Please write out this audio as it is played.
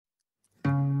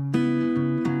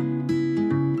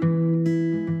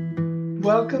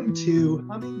Welcome to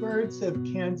Hummingbirds of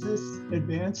Kansas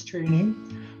Advanced Training.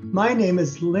 My name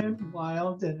is Lynn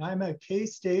Wild, and I'm a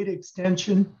K-State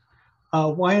Extension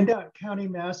Wyandotte County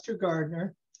Master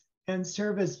Gardener and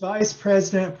serve as Vice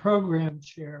President Program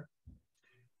Chair.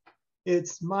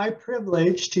 It's my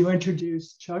privilege to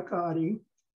introduce Chuck Otte.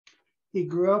 He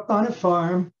grew up on a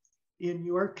farm in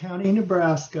York County,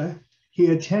 Nebraska. He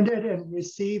attended and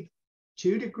received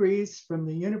 2 degrees from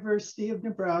the University of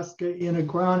Nebraska in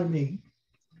agronomy.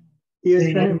 He has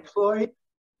been employed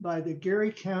by the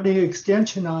Geary County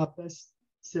Extension Office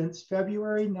since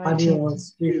February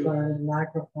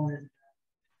 1992.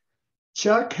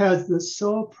 Chuck has the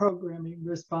sole programming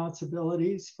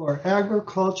responsibilities for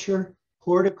agriculture,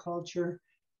 horticulture,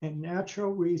 and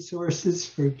natural resources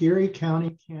for Geary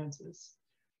County, Kansas.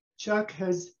 Chuck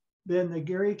has been the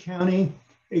Geary County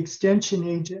Extension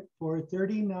Agent for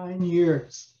 39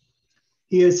 years.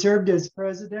 He has served as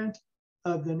president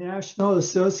of the National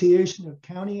Association of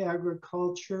County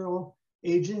Agricultural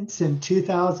Agents in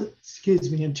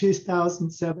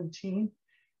 2017.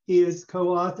 He has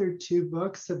co-authored 2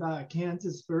 books about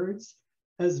Kansas birds,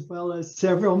 as well as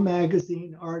several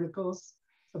magazine articles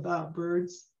about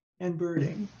birds and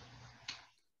birding.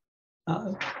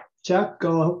 Chuck,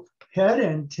 go ahead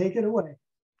and take it away.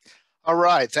 All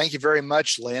right. Thank you very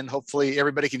much, Lynn. Hopefully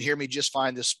everybody can hear me just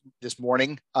fine this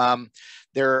morning.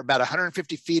 They're about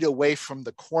 150 feet away from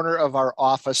the corner of our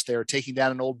office. They're taking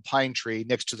down an old pine tree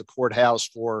next to the courthouse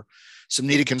for some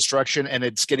needed construction, and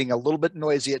it's getting a little bit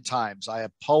noisy at times. I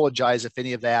apologize if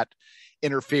any of that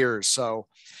interferes. So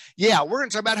yeah, we're going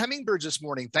to talk about hummingbirds this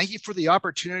morning. Thank you for the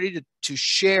opportunity to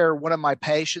share one of my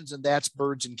passions, and that's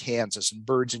birds in Kansas and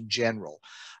birds in general.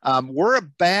 We're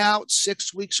about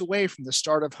 6 weeks away from the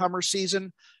start of hummer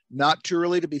season. Not too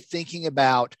early to be thinking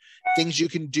about things you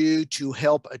can do to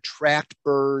help attract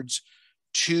birds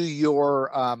to your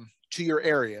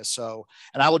area. So,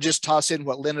 and I will just toss in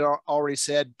what Lynn already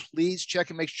said. Please check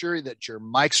and make sure that your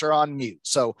mics are on mute.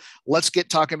 So let's get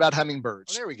talking about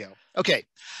hummingbirds. Oh, there we go. Okay.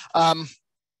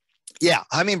 Yeah,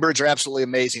 hummingbirds are absolutely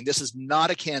amazing. This is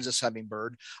not a Kansas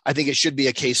hummingbird. I think it should be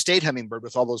a K-State hummingbird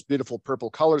with all those beautiful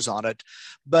purple colors on it.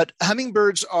 But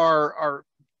hummingbirds are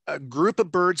a group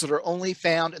of birds that are only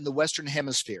found in the Western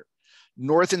Hemisphere,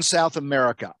 North and South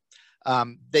America.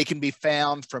 They can be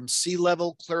found from sea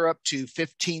level clear up to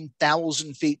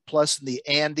 15,000 feet plus in the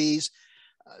Andes,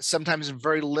 sometimes in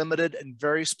very limited and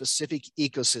very specific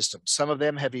ecosystems. Some of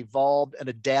them have evolved and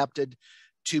adapted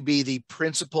to be the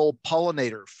principal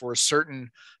pollinator for certain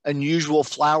unusual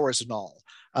flowers and all.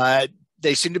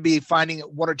 They seem to be finding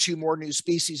 1 or 2 more new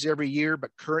species every year, but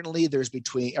currently there's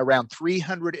around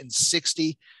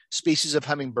 360 species of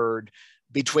hummingbird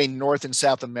between North and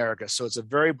South America. So it's a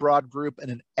very broad group and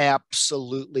an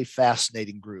absolutely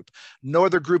fascinating group. No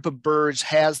other group of birds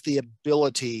has the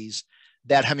abilities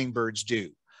that hummingbirds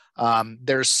do.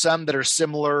 There's some that are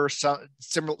similar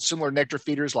nectar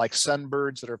feeders like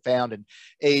sunbirds that are found in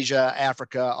Asia,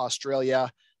 Africa,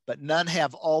 Australia, but none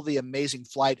have all the amazing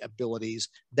flight abilities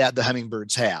that the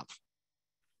hummingbirds have.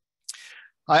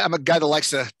 I'm a guy that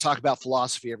likes to talk about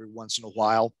philosophy every once in a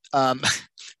while,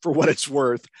 for what it's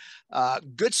worth.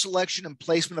 Good selection and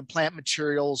placement of plant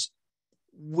materials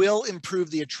will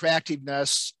improve the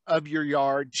attractiveness of your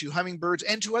yard to hummingbirds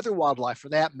and to other wildlife for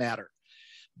that matter.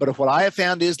 But what I have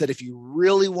found is that if you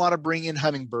really want to bring in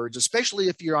hummingbirds, especially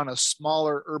if you're on a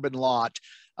smaller urban lot,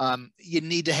 you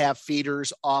need to have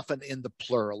feeders, often in the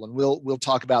plural. And we'll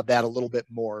talk about that a little bit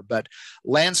more. But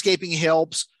landscaping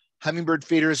helps. Hummingbird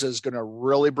feeders is going to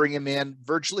really bring them in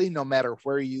virtually no matter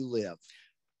where you live.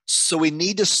 So we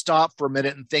need to stop for a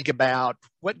minute and think about,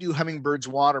 what do hummingbirds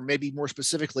want, or maybe more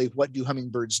specifically, what do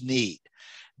hummingbirds need?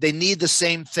 They need the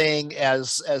same thing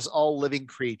as all living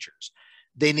creatures.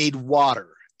 They need water.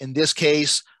 In this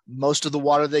case, most of the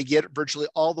water they get, virtually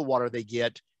all the water they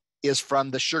get, is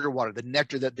from the sugar water, the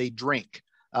nectar that they drink.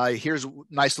 Here's a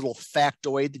nice little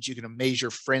factoid that you can amaze your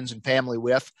friends and family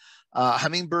with.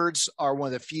 Hummingbirds are one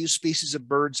of the few species of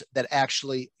birds that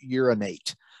actually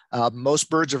urinate.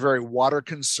 Most birds are very water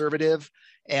conservative,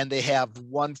 and they have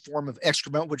one form of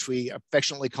excrement, which we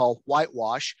affectionately call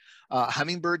whitewash.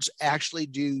 Hummingbirds actually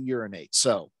do urinate.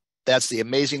 So that's the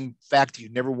amazing fact that you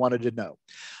never wanted to know.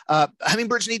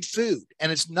 Hummingbirds need food,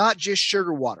 and it's not just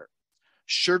sugar water.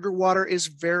 Sugar water is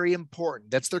very important.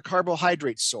 That's their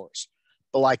carbohydrate source.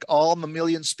 But like all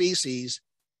mammalian species,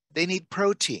 they need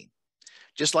protein.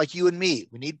 Just like you and me,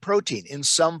 we need protein in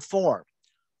some form.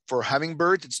 For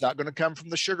hummingbirds, it's not going to come from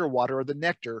the sugar water or the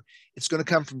nectar. It's going to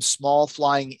come from small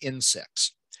flying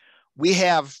insects. We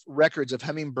have records of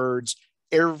hummingbirds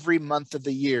every month of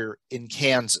the year in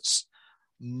Kansas.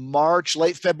 March,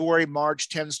 late February, March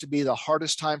tends to be the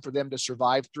hardest time for them to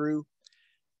survive through.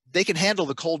 They can handle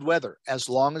the cold weather as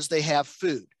long as they have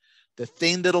food. The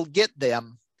thing that'll get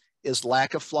them is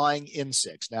lack of flying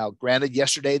insects. Now, granted,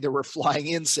 yesterday there were flying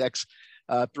insects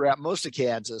throughout most of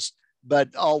Kansas,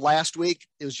 but all last week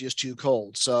it was just too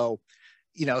cold. So,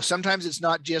 you know, sometimes it's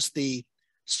not just the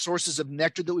sources of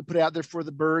nectar that we put out there for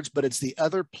the birds, but it's the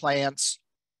other plants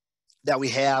that we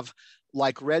have,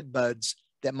 like redbuds,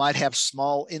 that might have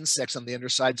small insects on the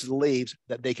undersides of the leaves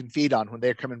that they can feed on when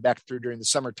they're coming back through during the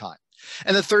summertime.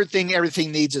 And the third thing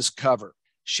everything needs is cover,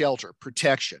 shelter,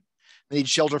 protection. They need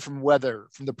shelter from weather,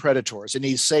 from the predators. They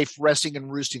need safe resting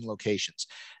and roosting locations,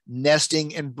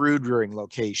 nesting and brood rearing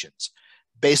locations.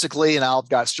 Basically, and I've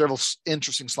got several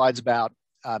interesting slides about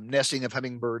nesting of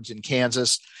hummingbirds in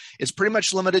Kansas. It's pretty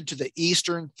much limited to the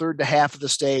eastern third to half of the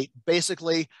state.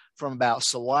 Basically, from about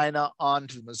Salina on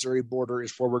to the Missouri border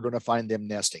is where we're going to find them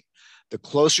nesting. The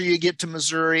closer you get to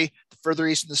Missouri, the further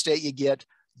east in the state you get,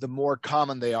 the more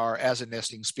common they are as a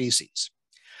nesting species.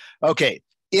 Okay,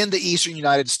 in the eastern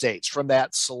United States, from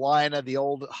that Salina, the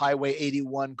old Highway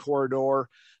 81 corridor,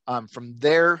 from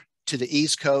there to the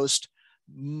East Coast,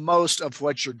 most of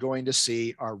what you're going to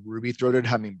see are ruby-throated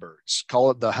hummingbirds.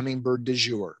 Call it the hummingbird du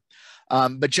jour.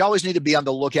 But you always need to be on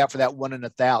the lookout for that 1 in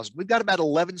 1,000. We've got about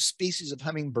 11 species of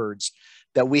hummingbirds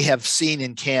that we have seen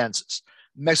in Kansas.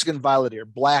 Mexican violet ear,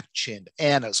 black-chinned,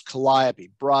 Anna's,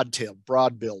 calliope, broad-tailed,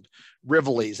 broad-billed,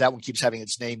 Rivoles, that one keeps having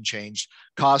its name changed,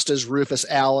 Costas, Rufus,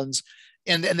 Allens,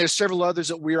 and there's several others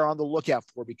that we are on the lookout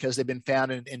for because they've been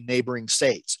found in neighboring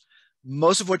states.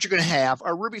 Most of what you're going to have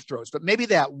are ruby throats, but maybe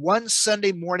that one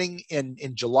Sunday morning in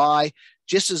July,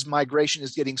 just as migration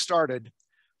is getting started,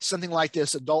 something like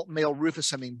this adult male Rufus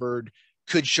hummingbird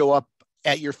could show up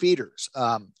at your feeders.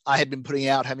 I had been putting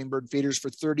out hummingbird feeders for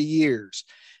 30 years.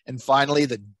 And finally,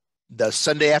 the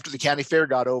Sunday after the county fair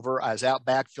got over, I was out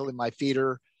back filling my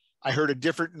feeder. I heard a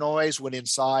different noise, went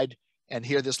inside, and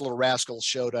here this little rascal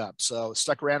showed up. So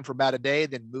stuck around for about a day,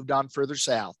 then moved on further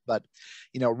south. But,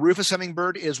 you know, Rufus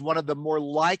hummingbird is one of the more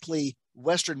likely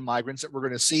western migrants that we're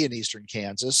going to see in eastern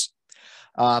Kansas.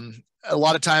 A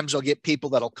lot of times I'll get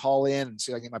people that'll call in and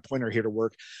see if I can get my pointer here to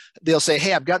work. They'll say,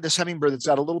 hey, I've got this hummingbird that's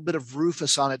got a little bit of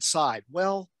rufus on its side.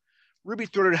 Well,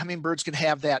 ruby-throated hummingbirds can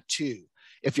have that too.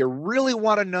 If you really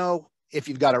want to know if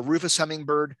you've got a rufus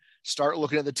hummingbird, start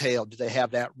looking at the tail. Do they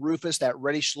have that rufus, that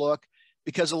reddish look?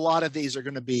 Because a lot of these are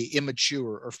going to be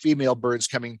immature or female birds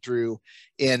coming through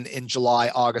in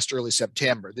July, August, early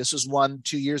September. This is one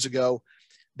 2 years ago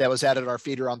that was out at our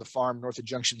feeder on the farm north of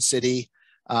Junction City.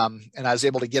 And I was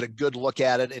able to get a good look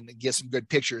at it and get some good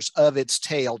pictures of its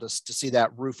tail to see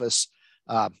that rufus,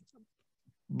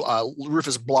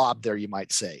 rufus blob there, you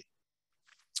might say.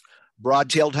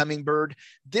 Broad-tailed hummingbird.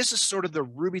 This is sort of the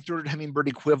ruby-throated hummingbird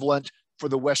equivalent for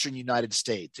the Western United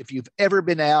States. If you've ever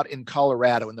been out in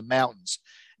Colorado in the mountains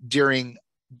during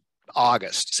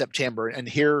August, September, and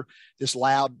hear this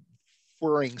loud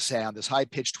whirring sound, this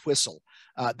high-pitched whistle,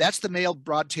 that's the male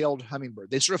broad-tailed hummingbird.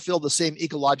 They sort of fill the same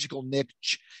ecological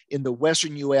niche in the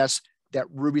Western U.S. that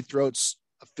ruby throats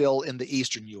fill in the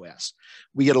Eastern U.S.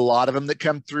 We get a lot of them that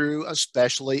come through,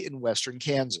 especially in Western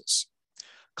Kansas.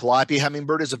 Calliope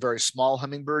hummingbird is a very small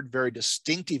hummingbird, very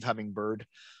distinctive hummingbird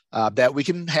that we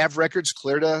can have records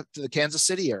clear to the Kansas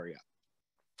City area.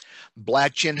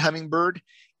 Black-chinned hummingbird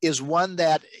is one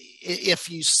that if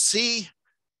you see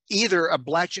either a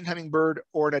black-chinned hummingbird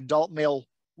or an adult male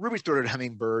ruby-throated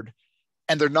hummingbird,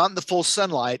 and they're not in the full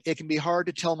sunlight, it can be hard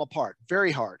to tell them apart,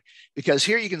 very hard. Because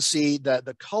here you can see that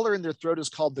the color in their throat is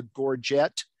called the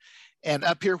gorget. And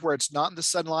up here where it's not in the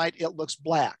sunlight, it looks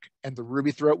black. And the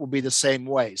ruby throat will be the same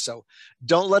way. So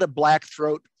don't let a black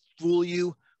throat fool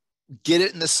you. Get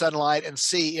it in the sunlight and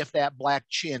see if that black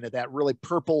chin, that really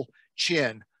purple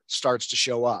chin starts to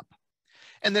show up.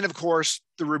 And then, of course,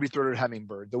 the ruby-throated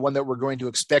hummingbird, the one that we're going to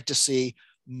expect to see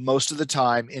most of the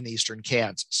time in eastern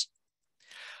Kansas.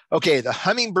 Okay, the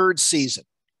hummingbird season.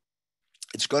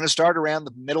 It's going to start around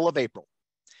the middle of April.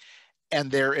 And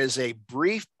there is a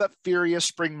brief but furious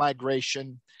spring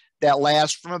migration that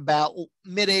lasts from about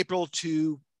mid-April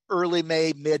to early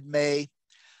May, mid-May.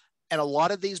 And a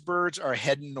lot of these birds are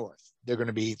heading north. They're going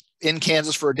to be in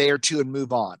Kansas for a day or two and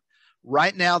move on.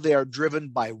 Right now, they are driven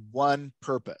by one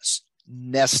purpose,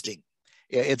 nesting.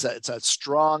 It's a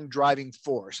strong driving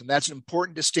force. And that's an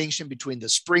important distinction between the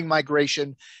spring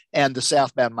migration and the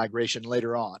southbound migration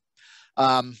later on.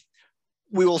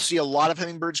 We will see a lot of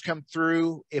hummingbirds come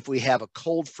through. If we have a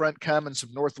cold front come and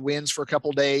some north winds for a couple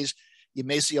of days, you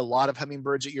may see a lot of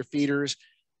hummingbirds at your feeders.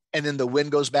 And then the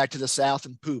wind goes back to the south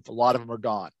and poof, a lot of them are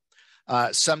gone.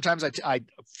 Sometimes I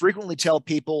frequently tell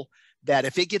people that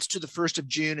if it gets to the 1st of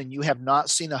June and you have not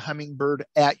seen a hummingbird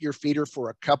at your feeder for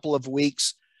a couple of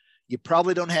weeks, you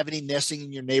probably don't have any nesting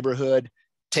in your neighborhood.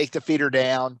 Take the feeder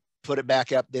down, put it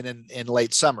back up then in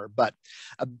late summer. But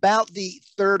about the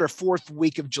 3rd or 4th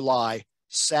week of July,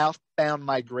 southbound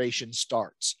migration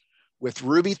starts with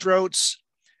ruby throats.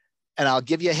 And I'll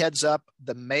give you a heads up,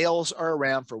 the males are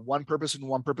around for one purpose and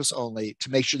one purpose only,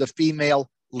 to make sure the female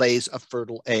lays a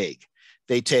fertile egg.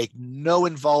 They take no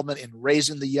involvement in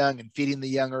raising the young and feeding the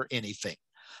young or anything.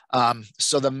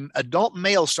 So the adult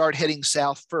males start heading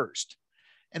south first.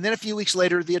 And then a few weeks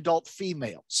later, the adult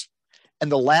females.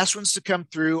 And the last ones to come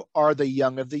through are the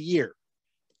young of the year.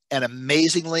 And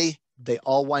amazingly, they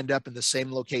all wind up in the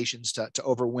same locations to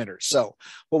overwinter. So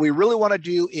what we really want to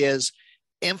do is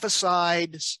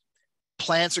emphasize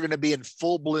plants are going to be in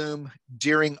full bloom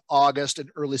during August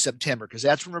and early September, because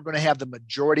that's when we're going to have the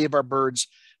majority of our birds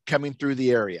coming through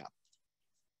the area.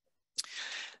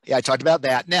 Yeah, I talked about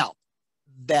that. Now,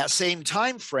 that same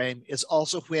time frame is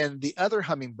also when the other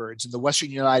hummingbirds in the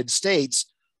Western United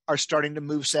States are starting to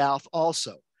move south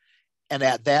also. And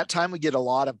at that time, we get a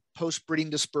lot of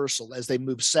post-breeding dispersal. As they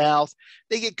move south,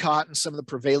 they get caught in some of the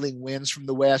prevailing winds from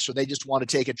the west, or they just want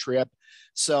to take a trip.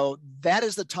 So that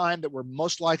is the time that we're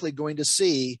most likely going to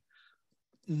see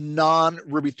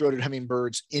non-ruby-throated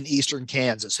hummingbirds in eastern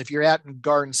Kansas. If you're out in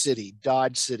Garden City,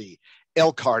 Dodge City,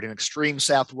 Elkhart in extreme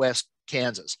southwest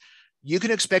Kansas, you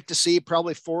can expect to see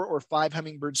probably 4 or 5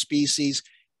 hummingbird species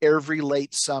every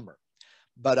late summer.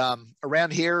 But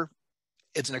around here,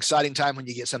 it's an exciting time when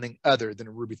you get something other than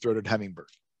a ruby-throated hummingbird.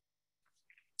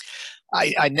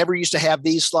 I never used to have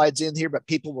these slides in here, but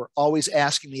people were always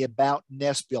asking me about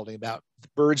nest building, about the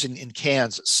birds in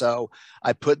Kansas. So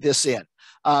I put this in.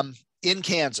 In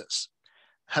Kansas,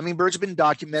 hummingbirds have been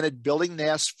documented building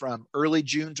nests from early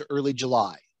June to early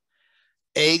July.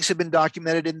 Eggs have been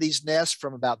documented in these nests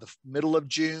from about the middle of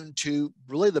June to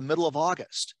really the middle of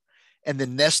August. And the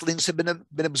nestlings have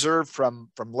been observed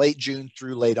from late June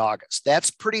through late August.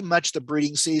 That's pretty much the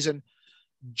breeding season.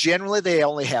 Generally, they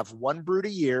only have one brood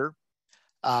a year.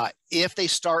 If they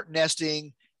start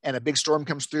nesting and a big storm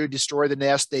comes through, destroy the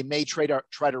nest, they may try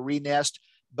to re-nest,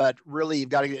 but really you've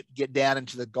got to get down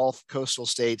into the Gulf coastal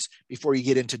states before you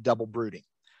get into double brooding.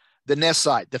 The nest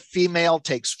site, the female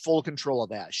takes full control of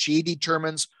that. She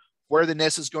determines where the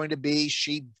nest is going to be.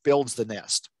 She builds the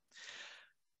nest.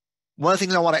 One of the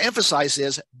things I want to emphasize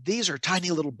is these are tiny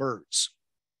little birds.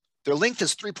 Their length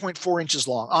is 3.4 inches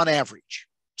long on average.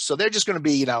 So they're just going to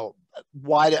be,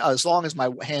 wide, as long as my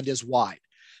hand is wide.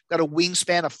 Got a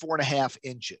wingspan of 4.5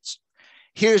 inches.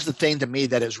 Here's the thing to me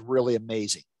that is really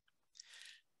amazing.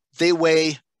 They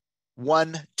weigh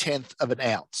 1/10 of an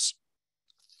ounce,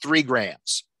 3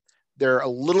 grams. They're a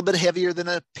little bit heavier than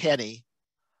a penny,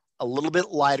 a little bit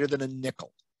lighter than a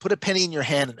nickel. Put a penny in your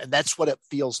hand and that's what it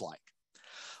feels like.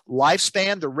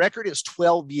 Lifespan, the record is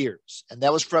 12 years. And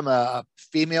that was from a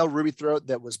female ruby throat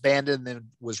that was banded and then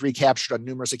was recaptured on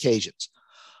numerous occasions.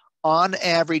 On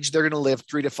average, they're going to live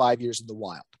 3 to 5 years in the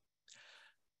wild.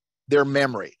 Their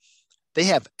memory, they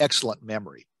have excellent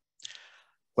memory.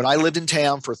 When I lived in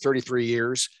town for 33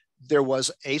 years, there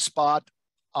was a spot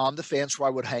on the fence where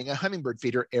I would hang a hummingbird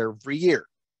feeder every year.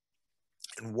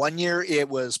 And one year it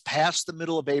was past the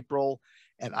middle of April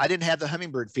and I didn't have the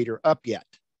hummingbird feeder up yet.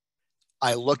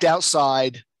 I looked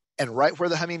outside and right where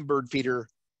the hummingbird feeder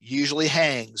usually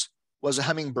hangs was a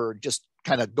hummingbird just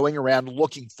kind of going around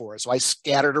looking for it. So I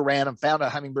scattered around and found a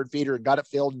hummingbird feeder and got it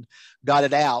filled and got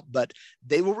it out. But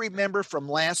they will remember from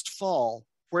last fall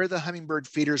where the hummingbird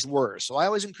feeders were. So I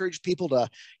always encourage people to,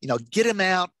 get them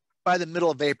out by the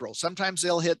middle of April. Sometimes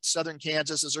they'll hit southern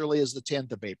Kansas as early as the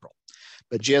 10th of April.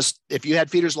 But just if you had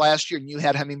feeders last year and you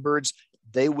had hummingbirds,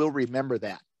 they will remember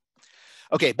that.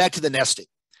 Okay, back to the nesting.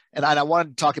 And I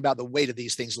wanted to talk about the weight of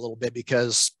these things a little bit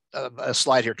because of a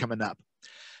slide here coming up.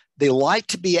 They like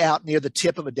to be out near the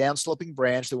tip of a downsloping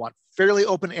branch. They want fairly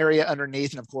open area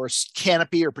underneath and, of course,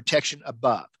 canopy or protection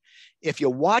above. If you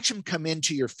watch them come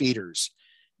into your feeders,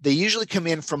 they usually come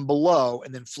in from below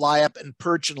and then fly up and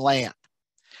perch and land.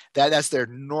 That's their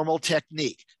normal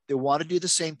technique. They want to do the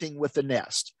same thing with the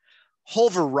nest. Whole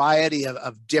variety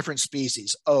of different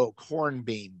species, oak,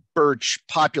 hornbeam, birch,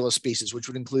 populous species, which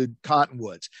would include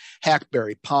cottonwoods,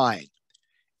 hackberry, pine.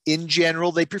 In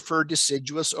general, they prefer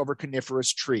deciduous over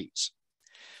coniferous trees.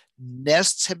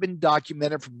 Nests have been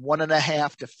documented from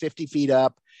 1.5 to 50 feet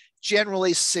up.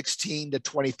 Generally 16 to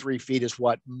 23 feet is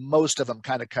what most of them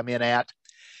kind of come in at.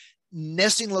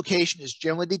 Nesting location is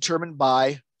generally determined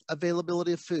by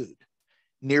availability of food,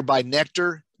 nearby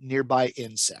nectar, nearby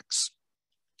insects.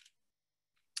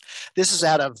 This is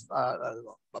out of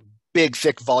a big,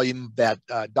 thick volume that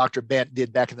Dr. Bent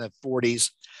did back in the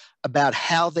 40s about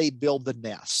how they build the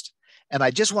nest. And I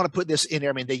just want to put this in there.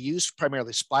 I mean, they use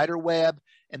primarily spider web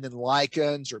and then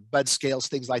lichens or bud scales,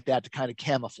 things like that to kind of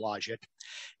camouflage it.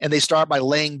 And they start by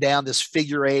laying down this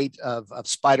figure eight of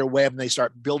spider web, and they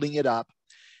start building it up.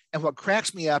 And what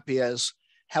cracks me up is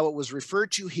how it was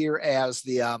referred to here as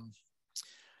the,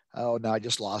 oh, no, I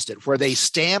just lost it, where they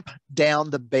stamp down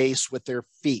the base with their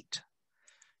feet.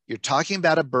 You're talking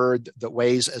about a bird that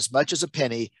weighs as much as a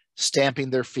penny stamping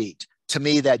their feet. To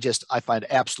me, that just, I find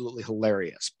absolutely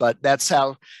hilarious. But that's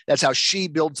how she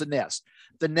builds a nest.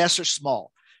 The nests are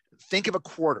small. Think of a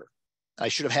quarter. I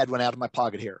should have had one out of my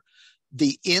pocket here.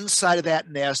 The inside of that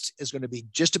nest is going to be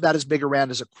just about as big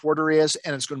around as a quarter is,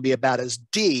 and it's going to be about as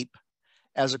deep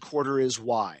as a quarter is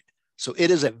wide. So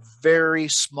it is a very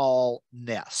small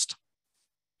nest.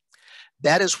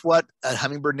 That is what a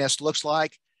hummingbird nest looks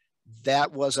like.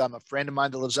 That was a friend of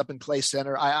mine that lives up in Clay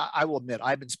Center. I will admit,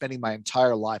 I've been spending my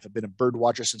entire life. I've been a bird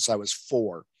watcher since I was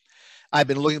 4. I've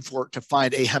been looking to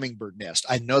find a hummingbird nest.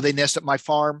 I know they nest at my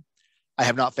farm. I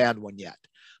have not found one yet.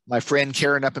 My friend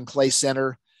Karen up in Clay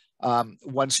Center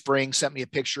one spring sent me a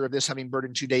picture of this hummingbird,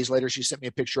 and 2 days later she sent me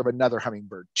a picture of another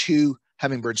hummingbird, 2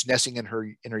 hummingbirds nesting in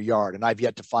her yard, and I've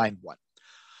yet to find one.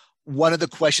 One of the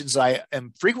questions I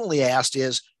am frequently asked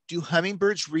is, do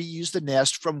hummingbirds reuse the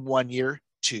nest from one year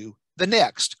to the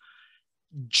next?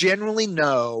 Generally,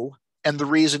 no. And the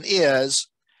reason is,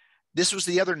 this was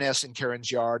the other nest in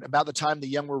Karen's yard about the time the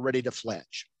young were ready to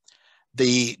fledge.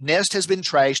 The nest has been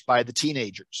trashed by the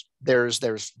teenagers.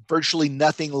 There's virtually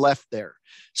nothing left there.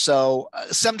 So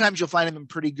sometimes you'll find them in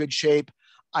pretty good shape.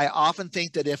 I often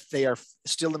think that if they are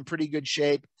still in pretty good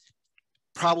shape,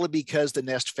 probably because the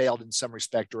nest failed in some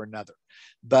respect or another.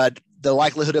 But the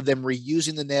likelihood of them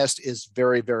reusing the nest is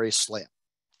very, very slim.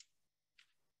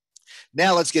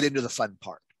 Now let's get into the fun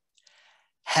part.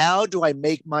 How do I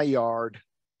make my yard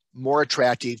more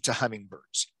attractive to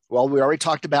hummingbirds? Well, we already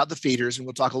talked about the feeders, and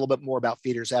we'll talk a little bit more about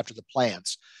feeders after the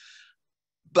plants.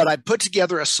 But I put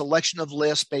together a selection of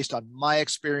lists based on my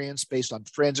experience, based on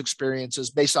friends' experiences,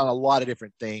 based on a lot of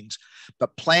different things,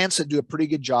 but plants that do a pretty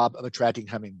good job of attracting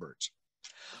hummingbirds.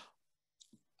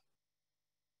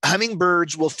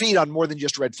 Hummingbirds will feed on more than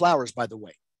just red flowers, by the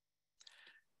way.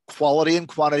 Quality and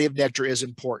quantity of nectar is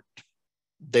important.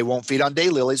 They won't feed on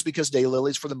daylilies because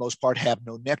daylilies, for the most part, have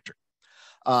no nectar.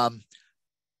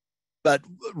 But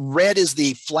red is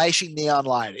the flashing neon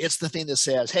light. It's the thing that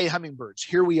says, hey, hummingbirds,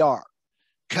 here we are.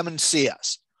 Come and see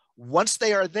us. Once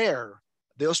they are there,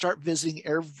 they'll start visiting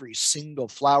every single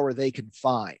flower they can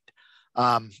find.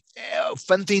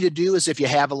 Fun thing to do is if you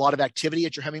have a lot of activity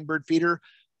at your hummingbird feeder,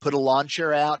 put a lawn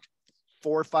chair out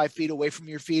 4 or 5 feet away from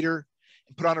your feeder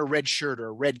and put on a red shirt or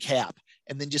a red cap,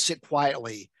 and then just sit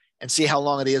quietly and see how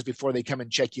long it is before they come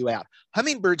and check you out.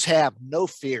 Hummingbirds have no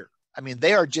fear. I mean,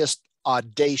 they are just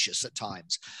audacious at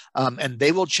times, and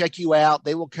they will check you out.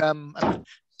 They will come.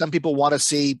 Some people want to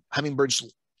see hummingbirds,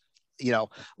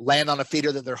 land on a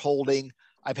feeder that they're holding.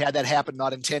 I've had that happen,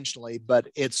 not intentionally, but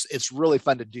it's really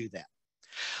fun to do that.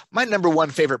 My number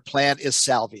one favorite plant is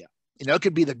salvia. It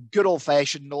could be the good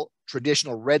old-fashioned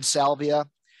traditional red salvia.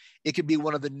 It could be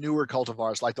one of the newer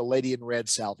cultivars like the Lady in Red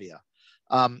salvia.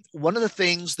 One of the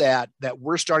things that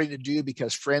we're starting to do,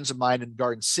 because friends of mine in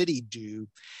Garden City do,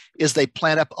 is they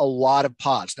plant up a lot of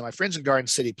pots. Now, my friends in Garden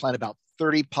City plant about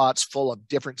 30 pots full of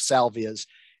different salvias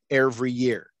every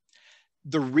year.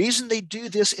 The reason they do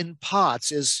this in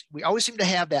pots is we always seem to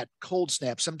have that cold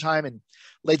snap sometime in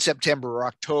late September or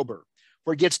October,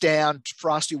 where it gets down to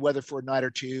frosty weather for a night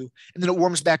or two, and then it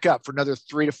warms back up for another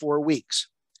 3 to 4 weeks.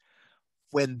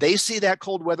 When they see that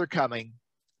cold weather coming,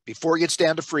 before it gets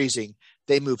down to freezing,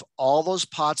 they move all those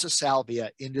pots of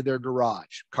salvia into their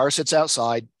garage. Car sits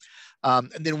outside.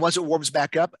 And then once it warms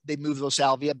back up, they move those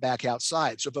salvia back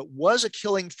outside. So if it was a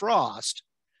killing frost,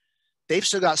 they've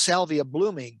still got salvia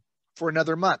blooming for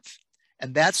another month.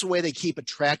 And that's the way they keep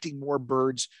attracting more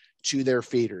birds to their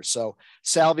feeders. So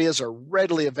salvias are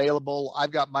readily available.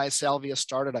 I've got my salvia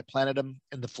started. I planted them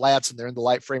in the flats, and they're in the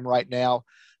light frame right now.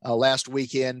 Last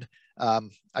weekend, I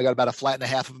got about a flat and a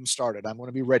half of them started. I'm going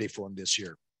to be ready for them this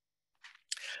year.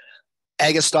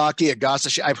 Agastocky,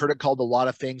 Agastache, I've heard it called a lot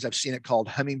of things. I've seen it called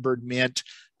hummingbird mint,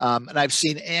 and I've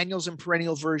seen annuals and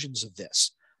perennial versions of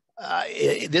this.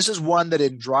 This is one that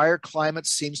in drier climates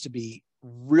seems to be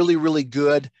really, really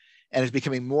good and is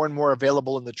becoming more and more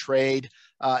available in the trade.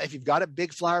 If you've got a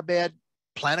big flower bed,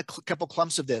 plant a couple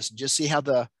clumps of this and just see how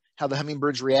the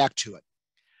hummingbirds react to it.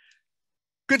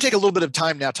 I'm going to take a little bit of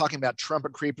time now talking about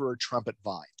trumpet creeper or trumpet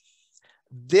vine.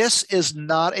 This is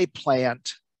not a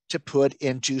plant to put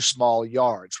into small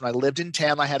yards. When I lived in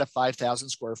town, I had a 5,000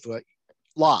 square foot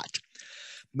lot.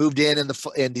 Moved in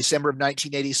December of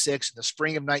 1986. In the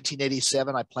spring of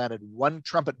 1987, I planted one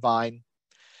trumpet vine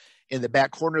in the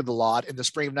back corner of the lot. In the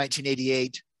spring of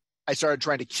 1988, I started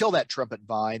trying to kill that trumpet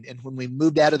vine. And when we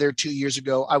moved out of there 2 years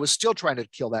ago, I was still trying to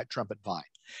kill that trumpet vine.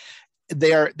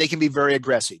 They can be very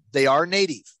aggressive. They are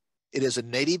native. It is a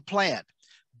native plant,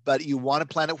 but you want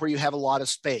to plant it where you have a lot of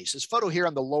space. This photo here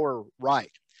on the lower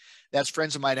right, that's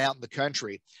friends of mine out in the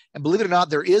country. And believe it or not,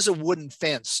 there is a wooden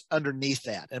fence underneath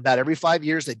that. And about every 5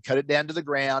 years, they'd cut it down to the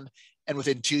ground. And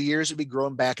within 2 years, it'd be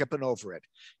growing back up and over it.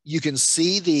 You can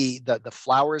see the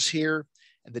flowers here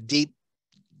and the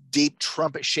deep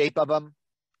trumpet shape of them.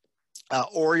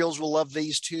 Orioles will love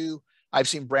these too. I've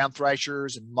seen brown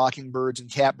thrashers and mockingbirds and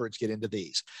catbirds get into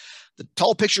these. The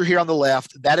tall picture here on the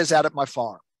left, that is out at my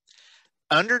farm.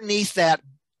 Underneath that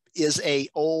is a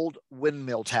old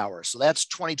windmill tower. So that's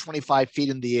 20, 25 feet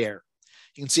in the air.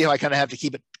 You can see how I kind of have to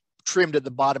keep it trimmed at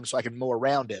the bottom so I can mow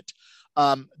around it.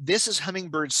 This is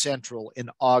Hummingbird Central in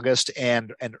August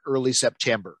and early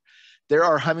September. There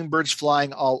are hummingbirds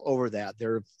flying all over that.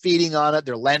 They're feeding on it.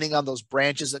 They're landing on those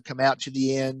branches that come out to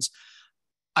the ends.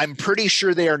 I'm pretty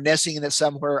sure they are nesting in it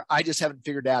somewhere. I just haven't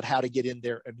figured out how to get in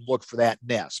there and look for that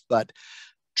nest. But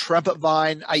trumpet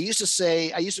vine, I used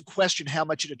to question how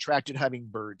much it attracted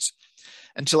hummingbirds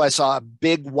until I saw a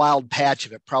big wild patch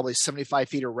of it, probably 75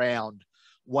 feet around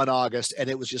one August, and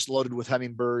it was just loaded with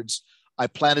hummingbirds. I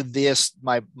planted this,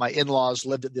 my in-laws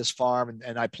lived at this farm,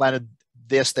 and I planted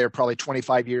this there probably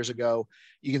 25 years ago.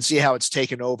 You can see how it's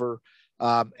taken over,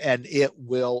 and it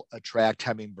will attract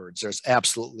hummingbirds. There's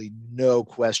absolutely no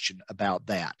question about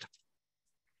that.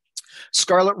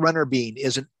 Scarlet runner bean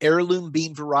is an heirloom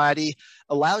bean variety,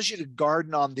 allows you to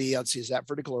garden on the, let's see, is that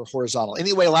vertical or horizontal?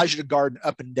 Anyway, allows you to garden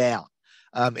up and down.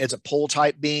 It's a pole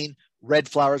type bean. Red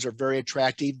flowers are very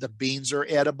attractive. The beans are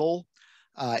edible.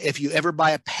 If you ever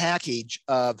buy a package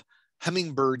of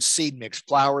hummingbird seed mix,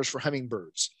 flowers for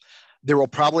hummingbirds, there will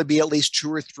probably be at least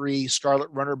 2 or 3 scarlet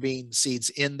runner bean seeds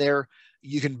in there.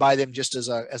 You can buy them just as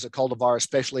a cultivar,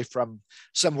 especially from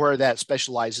somewhere that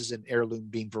specializes in heirloom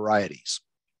bean varieties.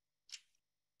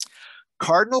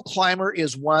 Cardinal climber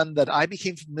is one that I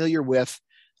became familiar with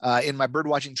in my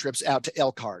birdwatching trips out to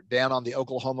Elkhart, down on the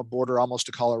Oklahoma border, almost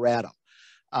to Colorado.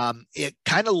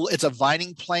 It's a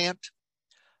vining plant.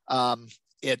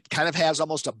 It kind of has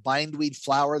almost a bindweed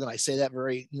flower. Then I say that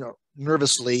very,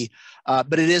 nervously,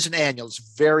 but it is an annual.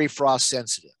 It's very frost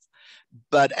sensitive.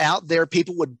 But out there,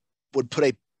 people would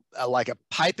put like a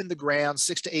pipe in the ground,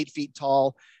 6 to 8 feet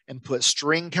tall, and put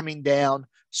string coming down,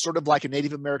 sort of like a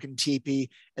Native American teepee,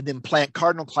 and then plant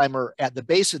cardinal climber at the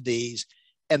base of these.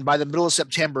 And by the middle of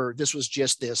September, this was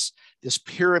just this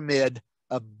pyramid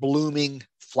of blooming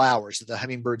flowers that the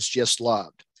hummingbirds just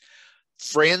loved.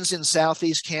 Friends in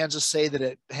Southeast Kansas say that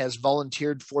it has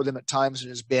volunteered for them at times and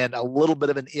has been a little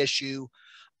bit of an issue.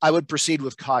 I would proceed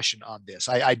with caution on this.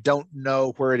 I don't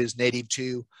know where it is native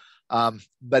to,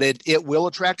 but it will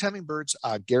attract hummingbirds.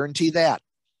 I guarantee that.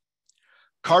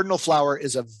 Cardinal flower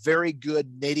is a very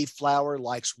good native flower,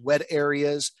 likes wet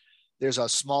areas. There's a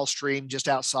small stream just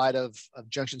outside of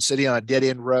Junction City on a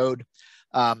dead-end road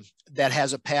that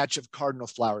has a patch of cardinal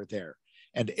flower there.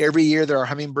 And every year there are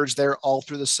hummingbirds there all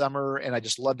through the summer. And I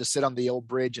just love to sit on the old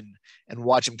bridge and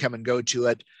watch them come and go to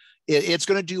it. It's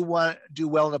going to do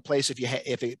well in a place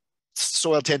if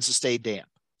soil tends to stay damp.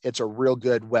 It's a real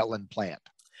good wetland plant.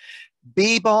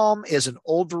 Bee balm is an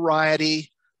old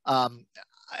variety.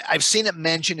 I've seen it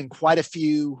mentioned in quite a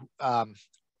few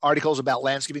articles about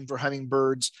landscaping for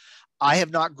hummingbirds. I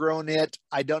have not grown it.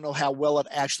 I don't know how well it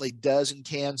actually does in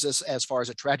Kansas as far as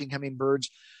attracting hummingbirds,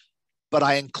 but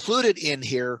I include it in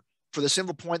here for the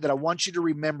simple point that I want you to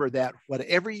remember that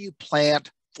whatever you plant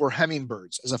for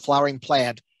hummingbirds as a flowering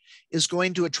plant is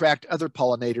going to attract other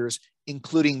pollinators,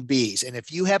 including bees. And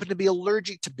if you happen to be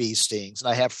allergic to bee stings, and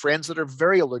I have friends that are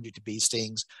very allergic to bee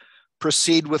stings,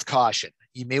 proceed with caution.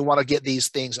 You may want to get these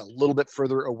things a little bit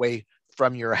further away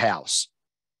from your house.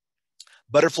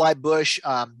 Butterfly bush,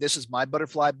 this is my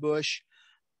butterfly bush.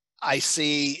 I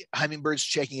see hummingbirds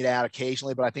checking it out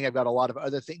occasionally, but I think I've got a lot of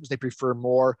other things they prefer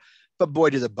more. But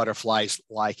boy, do the butterflies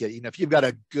like it. If you've got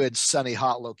a good sunny,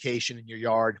 hot location in your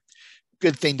yard,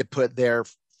 good thing to put there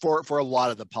for a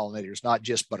lot of the pollinators, not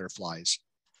just butterflies.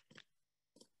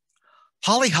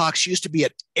 Hollyhocks used to be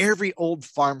at every old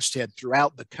farmstead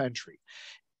throughout the country.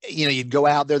 You'd go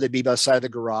out there, they'd be by the side of the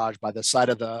garage, by the side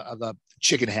of the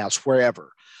chicken house,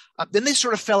 wherever. Then they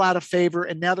sort of fell out of favor,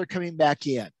 and now they're coming back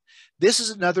in. This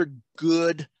is another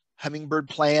good hummingbird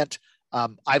plant.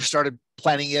 I've started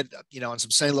planting it, in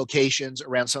some sunny locations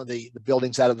around some of the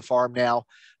buildings out of the farm now,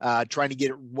 trying to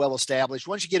get it well established.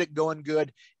 Once you get it going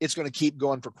good, it's going to keep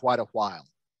going for quite a while.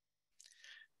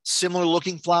 Similar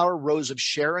looking flower, Rose of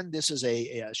Sharon. This is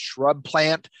a shrub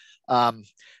plant.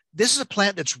 This is a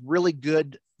plant that's really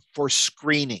good for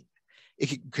screening.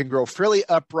 It can grow fairly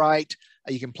upright.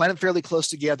 You can plant them fairly close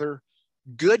together.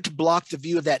 Good to block the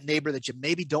view of that neighbor that you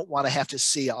maybe don't want to have to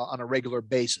see on a regular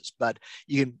basis, but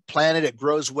you can plant it. It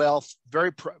grows well,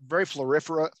 very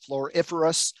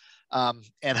floriferous,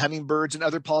 and hummingbirds and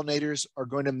other pollinators are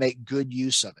going to make good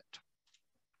use of it.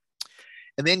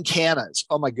 And then cannas.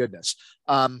 Oh my goodness.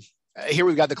 Here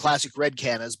we've got the classic red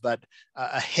cannas, but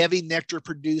a heavy nectar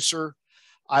producer.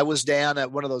 I was down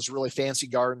at one of those really fancy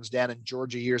gardens down in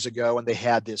Georgia years ago, and they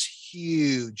had this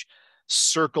huge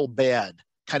circle bed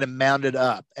kind of mounded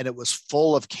up, and it was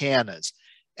full of cannas.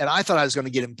 And I thought I was going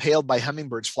to get impaled by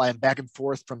hummingbirds flying back and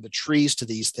forth from the trees to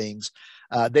these things.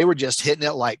 They were just hitting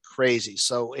it like crazy.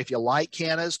 So if you like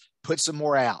cannas, put some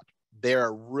more out.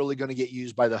 They're really going to get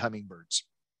used by the hummingbirds.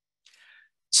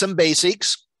 Some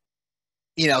basics,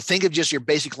 think of just your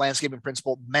basic landscaping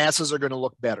principle. Masses are going to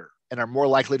look better and are more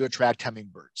likely to attract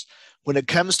hummingbirds. When it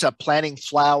comes to planting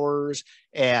flowers,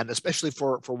 and especially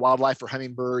for wildlife, for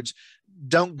hummingbirds,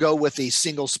 don't go with a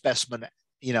single specimen.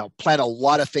 Plant a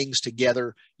lot of things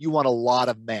together. You want a lot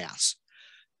of mass.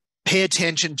 Pay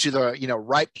attention to the,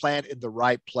 right plant in the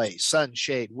right place. Sun,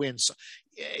 shade, wind.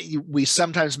 We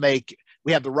sometimes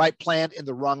we have the right plant in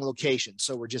the wrong location.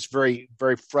 So we're just very,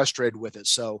 very frustrated with it.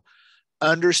 So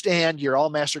understand, you're all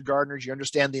master gardeners. You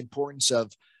understand the importance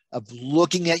of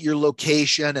looking at your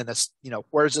location and,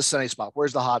 where's the sunny spot?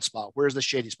 Where's the hot spot? Where's the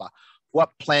shady spot?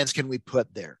 What plants can we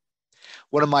put there?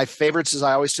 One of my favorites is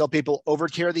I always tell people,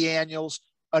 overcare the annuals,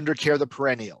 undercare the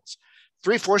perennials.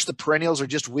 3/4 of the perennials are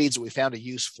just weeds that we found a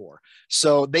use for.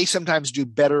 So they sometimes do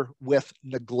better with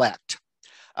neglect.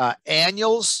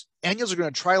 Annuals are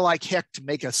going to try like heck to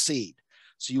make a seed.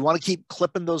 So you want to keep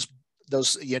clipping those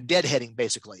deadheading,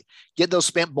 basically. Get those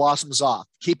spent blossoms off.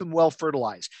 Keep them well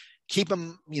fertilized. Keep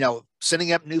them,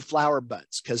 sending up new flower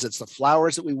buds, because it's the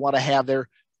flowers that we want to have there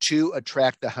to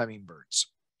attract the hummingbirds.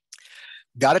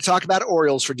 Got to talk about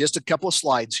orioles for just a couple of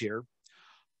slides here.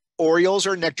 Orioles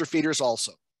are nectar feeders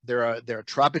also. They're a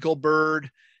tropical bird.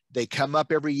 They come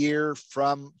up every year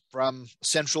from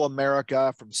Central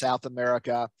America, from South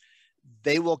America.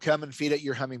 They will come and feed at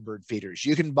your hummingbird feeders.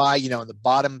 You can buy, in the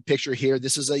bottom picture here,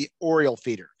 this is a oriole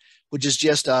feeder, which is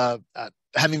just a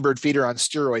hummingbird feeder on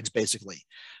steroids, basically.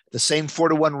 The same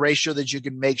 4-to-1 ratio that you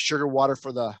can make sugar water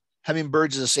for the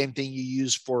hummingbirds is the same thing you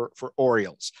use for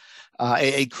orioles.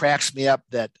 It cracks me up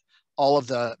that all of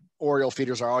the oriole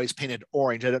feeders are always painted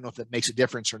orange. I don't know if that makes a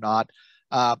difference or not.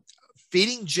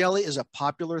 Feeding jelly is a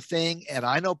popular thing, and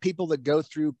I know people that go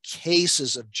through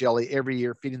cases of jelly every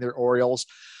year feeding their orioles.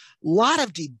 A lot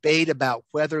of debate about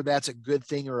whether that's a good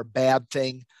thing or a bad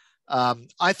thing.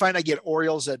 I find I get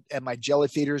orioles at my jelly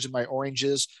feeders and my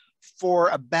oranges for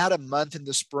about a month in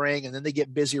the spring, and then they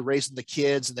get busy raising the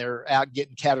kids and they're out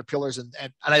getting caterpillars, and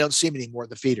I don't see them anymore at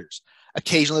the feeders.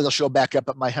 Occasionally they'll show back up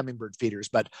at my hummingbird feeders,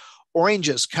 but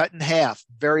oranges cut in half,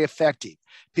 very effective.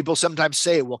 People sometimes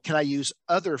say, well, can I use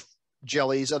other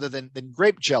jellies other than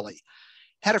grape jelly?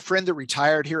 Had a friend that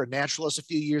retired here, a naturalist, a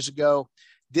few years ago,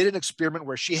 did an experiment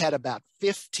where she had about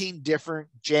 15 different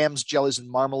jams, jellies, and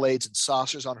marmalades and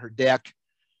saucers on her deck.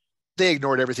 They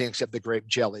ignored everything except the grape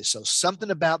jelly. So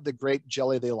something about the grape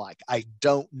jelly they like. I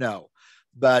don't know.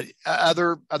 But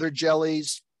other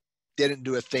jellies didn't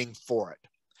do a thing for it.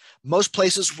 Most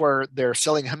places where they're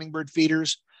selling hummingbird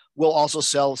feeders will also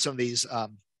sell some of these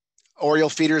oriole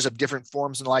feeders of different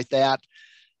forms and like that.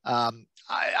 I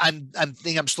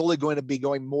think I'm slowly going to be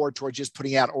going more towards just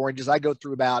putting out oranges. I go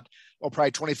through about,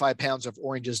 probably 25 pounds of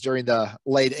oranges during the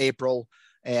late April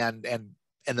and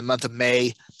the month of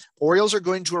May. Orioles are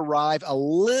going to arrive a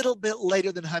little bit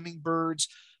later than hummingbirds.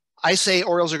 I say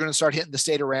Orioles are going to start hitting the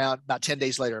state around about 10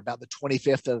 days later, about the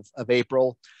 25th of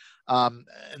April. And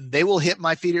they will hit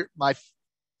my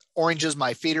oranges,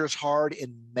 my feeders hard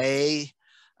in May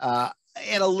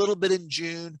and a little bit in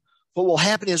June. What will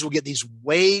happen is we'll get these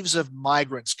waves of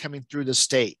migrants coming through the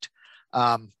state.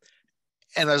 And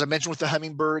as I mentioned with the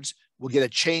hummingbirds, we'll get a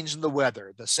change in the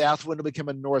weather. The south wind will become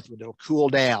a north wind. It'll cool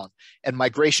down and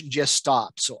migration just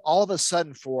stops. So all of a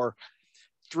sudden for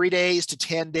 3 days to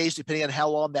 10 days, depending on how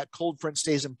long that cold front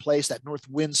stays in place, that north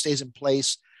wind stays in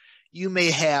place, you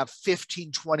may have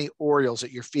 15, 20 orioles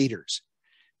at your feeders.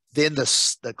 Then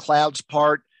the clouds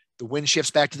part, the wind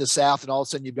shifts back to the south, and all of a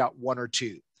sudden you've got 1 or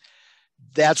 2.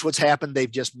 That's what's happened. They've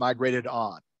just migrated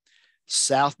on.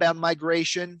 Southbound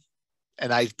migration,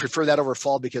 and I prefer that over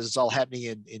fall because it's all happening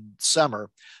in summer.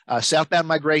 Southbound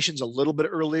migration's a little bit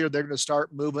earlier. They're going to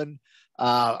start moving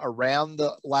around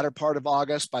the latter part of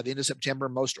August. By the end of September,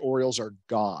 most orioles are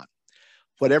gone.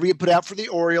 Whatever you put out for the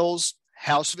orioles,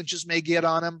 house finches may get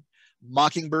on them.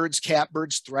 Mockingbirds,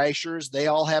 catbirds, thrashers, they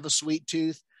all have a sweet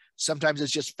tooth. Sometimes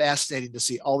it's just fascinating to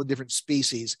see all the different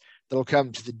species that'll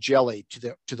come to the jelly, to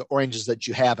the oranges that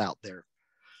you have out there.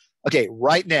 Okay,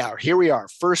 right now, here we are,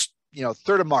 first,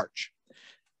 3rd of March.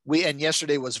 And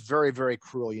yesterday was very, very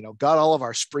cruel. Got all of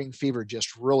our spring fever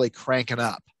just really cranking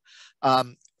up.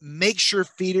 Make sure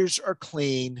feeders are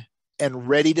clean and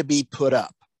ready to be put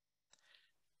up.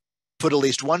 Put at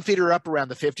least one feeder up around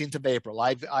the 15th of April.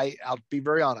 I'll be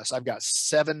very honest. I've got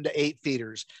 7 to 8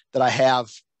 feeders that I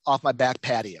have off my back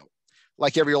patio.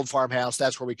 Like every old farmhouse,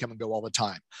 that's where we come and go all the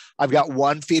time. I've got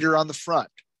one feeder on the front,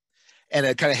 and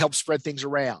it kind of helps spread things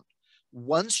around.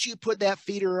 Once you put that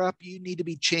feeder up, you need to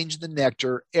be changing the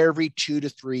nectar every 2 to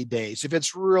 3 days. If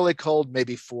it's really cold,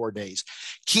 maybe 4 days.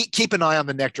 Keep an eye on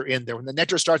the nectar in there. When the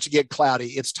nectar starts to get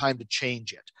cloudy, it's time to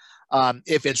change it.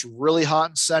 If it's really hot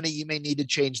and sunny, you may need to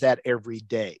change that every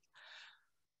day.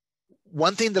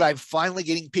 One thing that I'm finally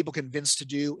getting people convinced to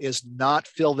do is not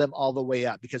fill them all the way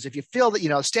up, because if you fill that,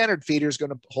 a standard feeder is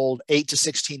going to hold 8 to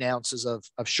 16 ounces of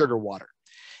sugar water.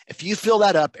 If you fill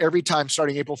that up every time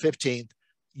starting April 15th,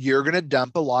 you're going to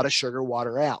dump a lot of sugar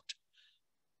water out.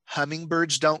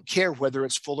 Hummingbirds don't care whether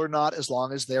it's full or not, as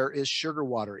long as there is sugar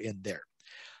water in there.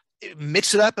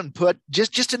 Mix it up and put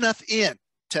just enough in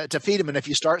to feed them. And if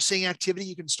you start seeing activity,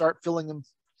 you can start filling them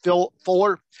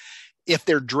fuller. If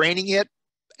they're draining it,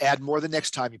 add more the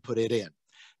next time you put it in.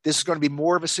 This is going to be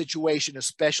more of a situation,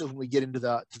 especially when we get into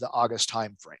the August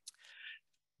time frame.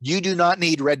 You do not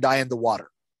need red dye in the water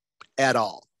at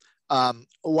all. A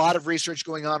lot of research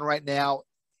going on right now.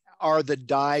 Are the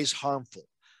dyes harmful?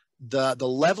 The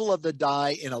level of the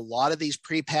dye in a lot of these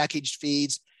prepackaged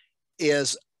feeds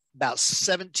is about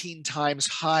 17 times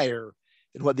higher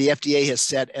than what the FDA has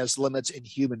set as limits in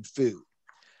human food.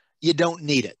 You don't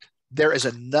need it. There is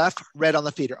enough red on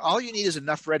the feeder. All you need is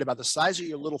enough red about the size of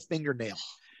your little fingernail.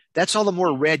 That's all the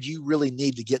more red you really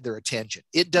need to get their attention.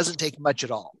 It doesn't take much at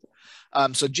all.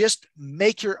 So just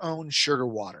make your own sugar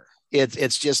water.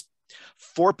 It's just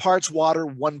 4 parts water,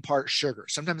 1 part sugar.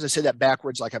 Sometimes I say that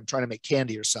backwards, like I'm trying to make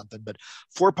candy or something, but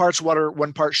 4 parts water,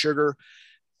 1 part sugar.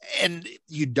 And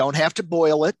you don't have to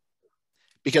boil it,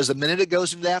 because the minute it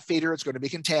goes into that feeder, it's going to be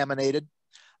contaminated.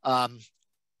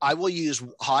 I will use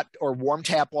hot or warm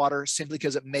tap water simply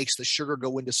because it makes the sugar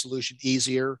go into solution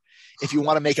easier. If you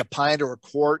want to make a pint or a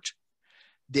quart,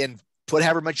 then put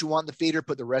however much you want in the feeder,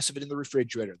 put the rest of it in the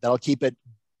refrigerator. That'll keep it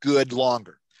good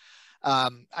longer.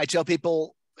 I tell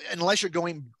people, unless you're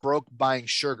going broke buying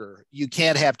sugar, you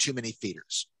can't have too many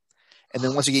feeders. And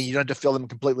then once again, you don't have to fill them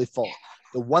completely full.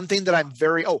 The one thing that I'm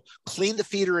clean the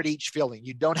feeder at each filling.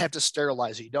 You don't have to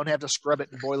sterilize it. You don't have to scrub it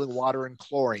in boiling water and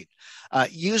chlorine.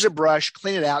 Use a brush,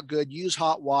 clean it out good. Use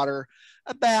hot water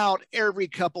about every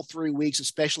 3 weeks,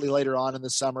 especially later on in the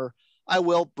summer. I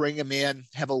will bring them in,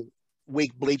 have a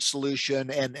weak bleach solution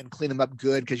and clean them up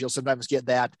good, because you'll sometimes get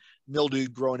that mildew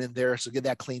growing in there. So get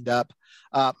that cleaned up.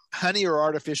 Honey or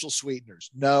artificial sweeteners.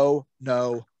 No,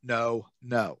 no, no,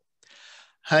 no.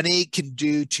 Honey can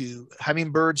do to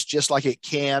hummingbirds just like it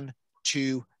can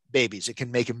to babies. It can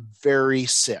make them very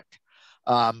sick.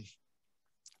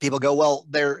 People go, well,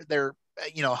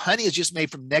 honey is just made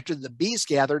from nectar that the bees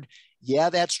gathered. Yeah,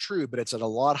 that's true, but it's at a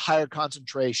lot higher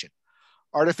concentration.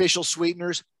 Artificial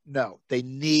sweeteners, no, they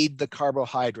need the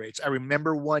carbohydrates. I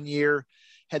remember one year,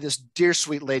 had this dear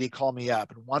sweet lady call me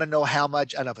up and want to know how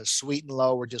much out of a sweet and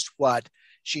low or just what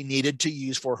she needed to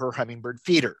use for her hummingbird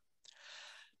feeder.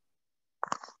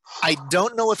 I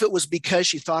don't know if it was because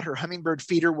she thought her hummingbird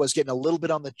feeder was getting a little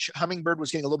bit on the hummingbird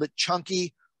was getting a little bit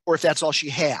chunky, or if that's all she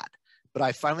had. But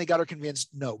I finally got her convinced,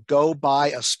 no, go buy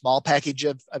a small package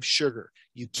of sugar.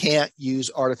 You can't use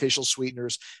artificial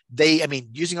sweeteners.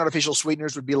 Using artificial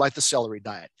sweeteners would be like the celery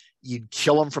diet. You'd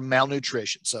kill them from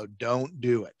malnutrition. So don't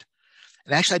do it.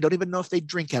 And actually, I don't even know if they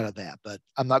drink out of that, but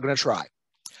I'm not going to try.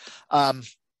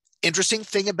 Interesting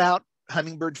thing about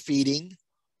hummingbird feeding,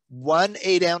 1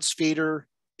 8-ounce feeder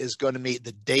is going to meet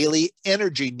the daily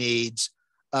energy needs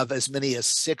of as many as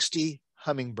 60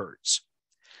 hummingbirds.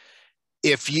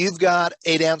 If you've got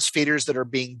 8-ounce feeders that are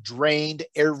being drained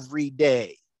every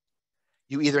day,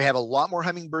 you either have a lot more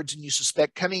hummingbirds than you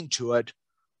suspect coming to it,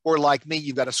 or like me,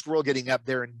 you've got a squirrel getting up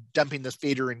there and dumping the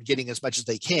feeder and getting as much as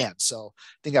they can. So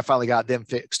I think I finally got them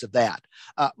fixed of that.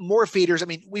 More feeders.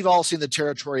 We've all seen the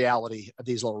territoriality of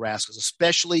these little rascals,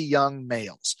 especially young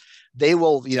males. They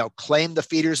will, claim the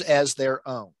feeders as their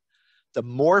own. The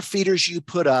more feeders you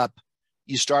put up,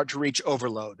 you start to reach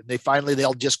overload. And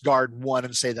they'll just guard one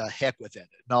and say the heck with it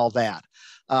and all that.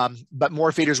 But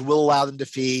more feeders will allow them to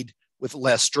feed with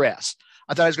less stress.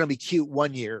 I thought it was going to be cute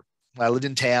one year when I lived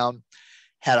in town,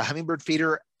 had a hummingbird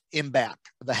feeder in back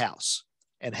of the house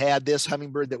and had this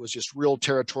hummingbird that was just real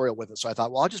territorial with it. So I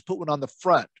thought, well, I'll just put one on the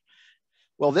front.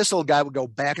 Well, this little guy would go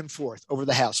back and forth over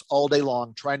the house all day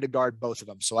long trying to guard both of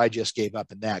them. So I just gave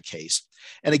up in that case.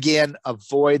 And again,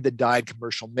 avoid the dyed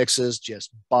commercial mixes. Just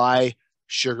buy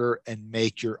sugar and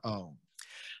make your own.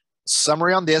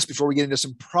 Summary on this before we get into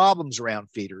some problems around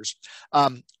feeders.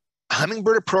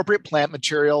 Hummingbird appropriate plant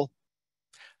material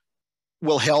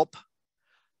will help.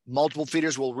 Multiple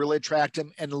feeders will really attract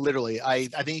them. And literally, I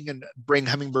think you can bring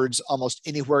hummingbirds almost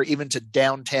anywhere, even to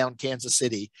downtown Kansas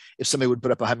City, if somebody would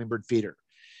put up a hummingbird feeder.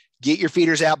 Get your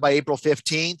feeders out by April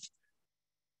 15th.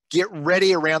 Get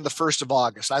ready around the 1st of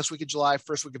August. Last week of July,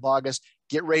 first week of August,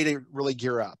 get ready to really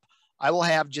gear up. I will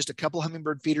have just a couple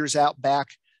hummingbird feeders out back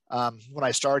when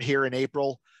I start here in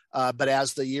April. But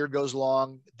as the year goes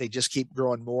along, they just keep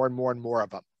growing more and more and more of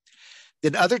them.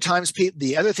 Then other times,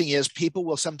 the other thing is people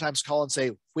will sometimes call and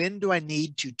say, when do I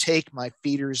need to take my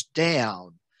feeders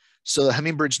down so the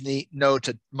hummingbirds know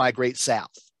to migrate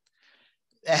south?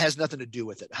 That has nothing to do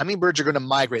with it. Hummingbirds are going to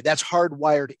migrate. That's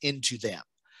hardwired into them.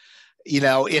 You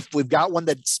know, if we've got one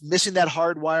that's missing that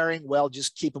hard wiring, well,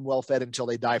 just keep them well fed until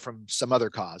they die from some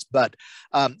other cause. But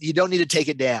you don't need to take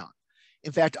it down.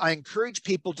 In fact, I encourage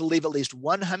people to leave at least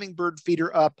one hummingbird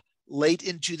feeder up late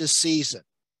into the season.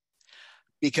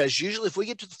 Because usually if we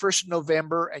get to the 1st of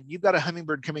November and you've got a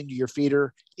hummingbird coming to your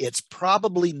feeder, it's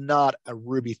probably not a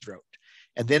ruby throat.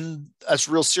 And then us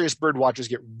real serious bird watchers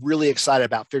get really excited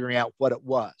about figuring out what it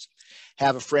was.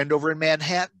 Have a friend over in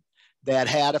Manhattan that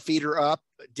had a feeder up,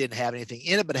 didn't have anything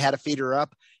in it, but had a feeder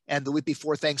up. And the week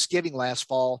before Thanksgiving last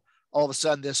fall, all of a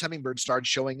sudden this hummingbird started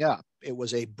showing up. It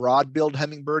was a broad-billed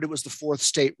hummingbird. It was the 4th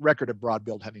state record of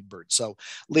broad-billed hummingbirds. So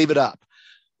leave it up.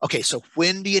 Okay, so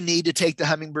when do you need to take the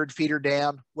hummingbird feeder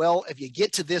down? Well, if you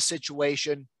get to this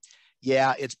situation,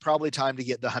 yeah, it's probably time to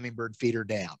get the hummingbird feeder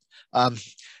down.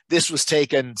 This was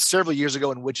taken several years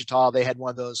ago in Wichita. They had one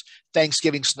of those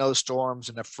Thanksgiving snowstorms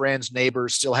and a friend's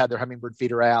neighbors still had their hummingbird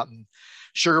feeder out, and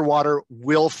sugar water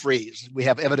will freeze. We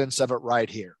have evidence of it right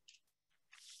here.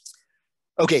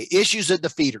 Okay, issues at the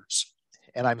feeders.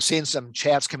 And I'm seeing some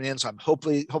chats coming in, so I'm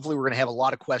hopefully we're going to have a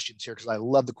lot of questions here because I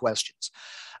love the questions.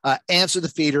 Answer the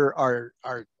feeder are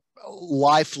a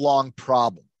lifelong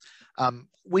problem.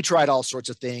 We tried all sorts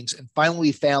of things, and finally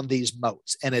we found these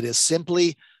moats, and it is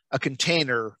simply a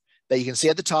container that you can see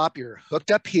at the top. You're hooked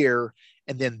up here,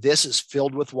 and then this is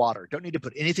filled with water. Don't need to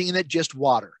put anything in it, just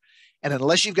water. And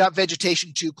unless you've got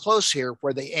vegetation too close here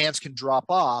where the ants can drop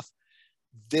off,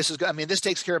 this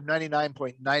takes care of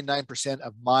 99.99%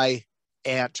 of my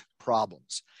ant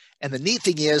problems. And the neat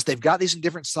thing is they've got these in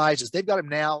different sizes. They've got them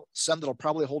now, some that'll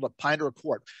probably hold a pint or a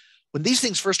quart. When these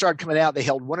things first started coming out, they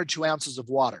held 1 or 2 ounces of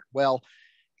water. Well,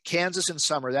 Kansas in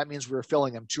summer, that means we were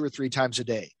filling them 2 or 3 times a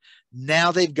day.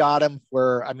 Now they've got them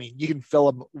where, you can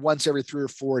fill them once every 3 or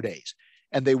 4 days,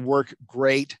 and they work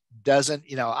great.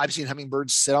 I've seen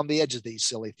hummingbirds sit on the edge of these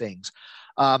silly things.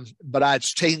 But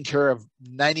it's taken care of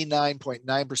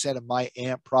 99.9% of my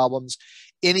ant problems.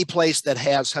 Any place that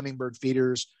has hummingbird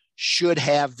feeders should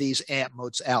have these ant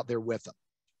moats out there with them.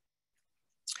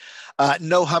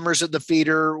 No hummers at the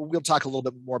feeder. We'll talk a little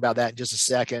bit more about that in just a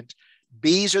second.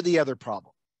 Bees are the other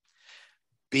problem.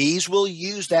 Bees will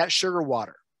use that sugar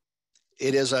water.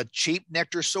 It is a cheap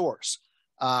nectar source.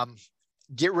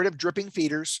 Get rid of dripping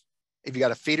feeders. If you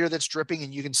got a feeder that's dripping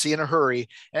and you can see in a hurry,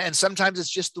 and sometimes it's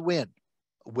just the wind.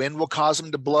 Wind will cause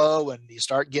them to blow, and you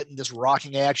start getting this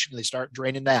rocking action, and they start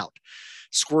draining out.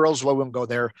 Squirrels, well, we won't go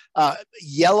there.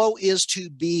 Yellow is to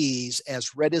bees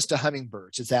as red is to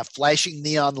hummingbirds. It's that flashing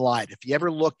neon light. If you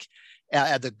ever look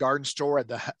at the garden store, at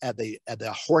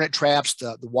the hornet traps,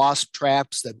 the wasp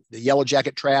traps, the yellow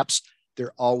jacket traps,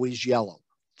 they're always yellow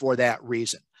for that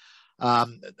reason.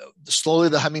 Slowly,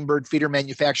 the hummingbird feeder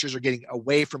manufacturers are getting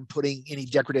away from putting any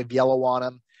decorative yellow on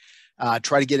them.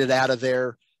 Try to get it out of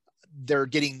there. They're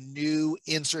getting new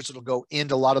inserts that'll go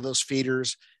into a lot of those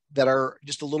feeders that are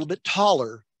just a little bit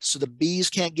taller, so the bees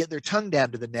can't get their tongue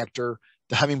down to the nectar.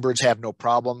 The hummingbirds have no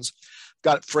problems.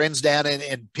 Got friends down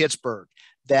in Pittsburgh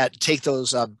that take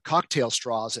those cocktail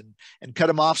straws and cut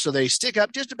them off so they stick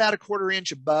up just about a 1/4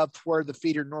 inch above where the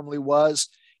feeder normally was.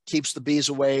 Keeps the bees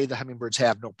away. The hummingbirds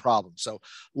have no problem. So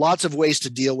lots of ways to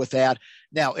deal with that.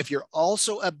 Now, if you're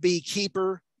also a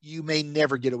beekeeper, you may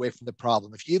never get away from the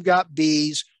problem. If you've got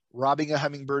bees robbing a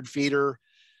hummingbird feeder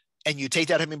and you take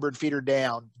that hummingbird feeder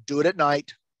down, do it at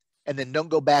night, and then don't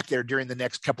go back there during the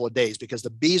next couple of days because the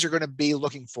bees are going to be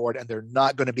looking for it and they're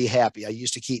not going to be happy. I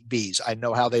used to keep bees. I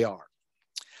know how they are.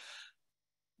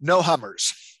 No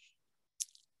hummers.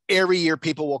 Every year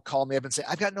people will call me up and say,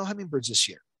 I've got no hummingbirds this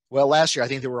year. Well, last year I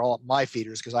think they were all at my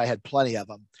feeders because I had plenty of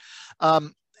them.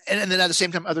 And then at the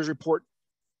same time, others report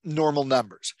normal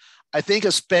numbers. I think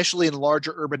especially in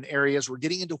larger urban areas, we're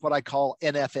getting into what I call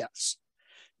NFS,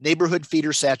 neighborhood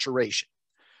feeder saturation.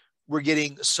 We're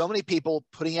getting so many people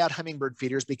putting out hummingbird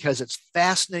feeders because it's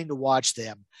fascinating to watch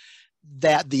them,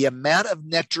 that the amount of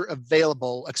nectar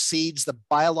available exceeds the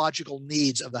biological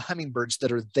needs of the hummingbirds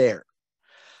that are there.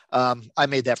 I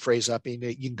made that phrase up. You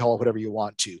can call it whatever you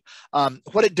want to.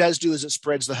 What it does do is it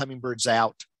spreads the hummingbirds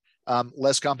out.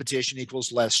 Less competition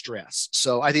equals less stress.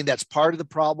 So I think that's part of the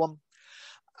problem.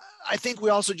 I think we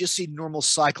also just see normal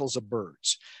cycles of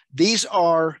birds. These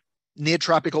are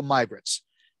neotropical migrants.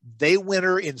 They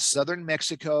winter in southern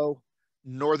Mexico,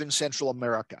 northern Central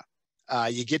America.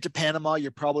 You get to Panama,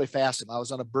 you're probably fast. I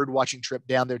was on a bird watching trip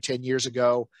down there 10 years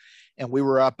ago, and we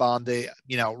were up on the,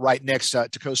 right next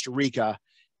to Costa Rica,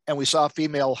 and we saw a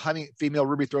female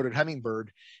ruby-throated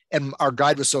hummingbird. And our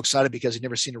guide was so excited because he'd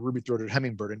never seen a ruby-throated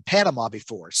hummingbird in Panama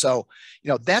before. So,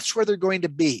 that's where they're going to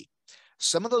be.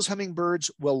 Some of those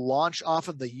hummingbirds will launch off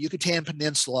of the Yucatan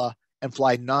Peninsula and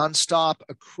fly nonstop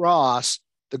across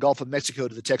the Gulf of Mexico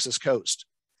to the Texas coast.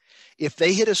 If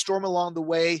they hit a storm along the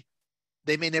way,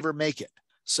 they may never make it.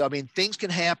 So, things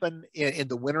can happen in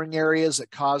the wintering areas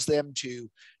that cause them to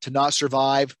not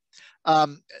survive.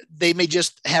 They may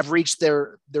just have reached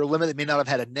their limit. They may not have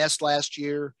had a nest last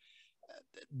year.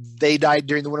 They died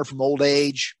during the winter from old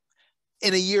age.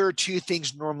 In a year or two,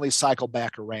 things normally cycle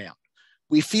back around.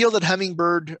 We feel that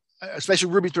hummingbird,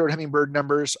 especially ruby-throated hummingbird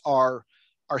numbers are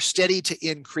steady to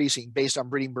increasing based on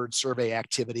breeding bird survey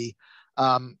activity.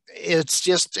 I don't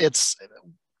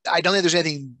think there's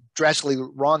anything drastically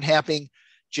wrong happening,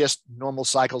 just normal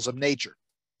cycles of nature.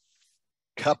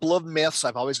 Couple of myths.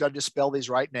 I've always got to dispel these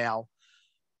right now.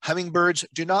 Hummingbirds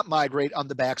do not migrate on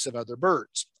the backs of other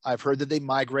birds. I've heard that they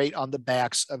migrate on the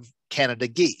backs of Canada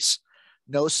geese.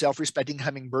 No self-respecting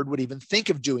hummingbird would even think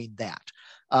of doing that.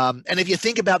 And if you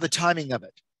think about the timing of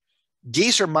it,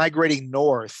 geese are migrating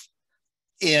north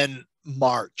in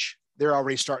March. They're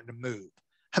already starting to move.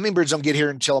 Hummingbirds don't get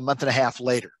here until a month and a half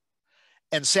later.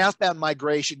 And southbound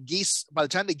migration, geese, by the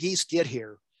time the geese get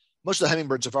here, most of the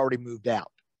hummingbirds have already moved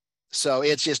out. So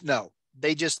it's just no.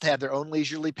 They just have their own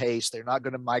leisurely pace. They're not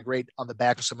going to migrate on the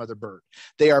back of some other bird.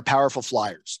 They are powerful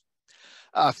flyers.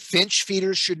 Finch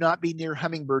feeders should not be near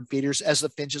hummingbird feeders, as the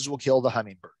finches will kill the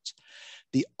hummingbirds.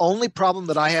 The only problem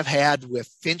that I have had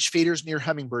with finch feeders near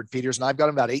hummingbird feeders, and I've got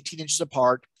them about 18 inches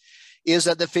apart, is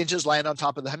that the finches land on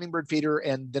top of the hummingbird feeder,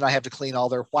 and then I have to clean all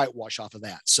their whitewash off of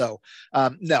that. So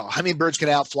no, hummingbirds can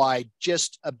outfly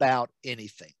just about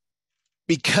anything.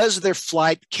 Because of their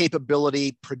flight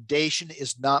capability, predation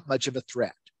is not much of a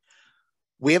threat.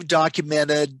 We have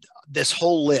documented this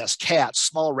whole list: cats,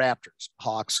 small raptors,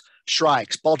 hawks,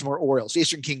 shrikes, Baltimore orioles,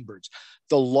 eastern kingbirds.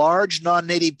 The large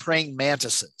non-native praying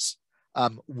mantises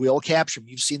will capture them.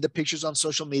 You've seen the pictures on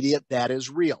social media. That is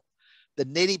real. The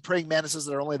native praying mantises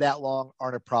that are only that long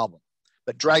aren't a problem.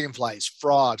 But dragonflies,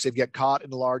 frogs, they've got caught in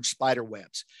large spider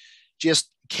webs.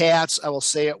 Just cats, I will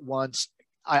say it once,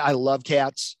 I love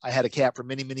cats. I had a cat for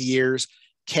many, many years.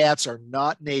 Cats are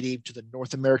not native to the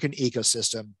North American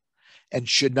ecosystem and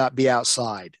should not be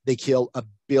outside. They kill 1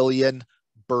 billion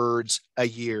birds a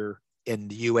year in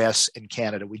the US and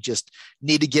Canada. We just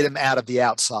need to get them out of the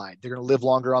outside. They're going to live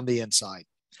longer on the inside.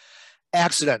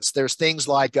 Accidents. There's things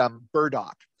like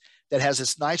burdock that has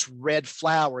this nice red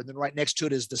flower, and then right next to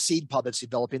it is the seed pod that's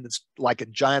developing that's like a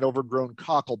giant overgrown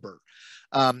cocklebur.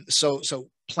 So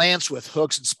plants with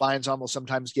hooks and spines on will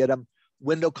sometimes get them.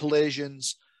 Window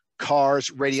collisions,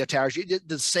 cars, radio towers,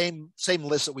 the same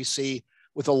list that we see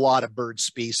with a lot of bird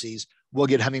species. We'll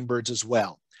get hummingbirds as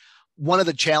well. One of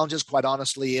the challenges, quite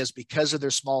honestly, is because of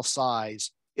their small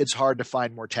size, it's hard to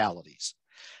find mortalities.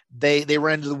 They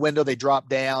run into the window, they drop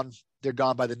down, they're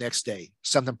gone by the next day.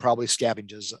 Something probably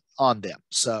scavenges on them.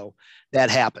 So that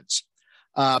happens.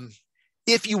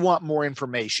 If you want more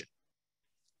information,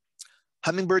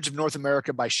 Hummingbirds of North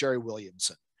America by Sheri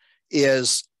Williamson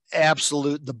is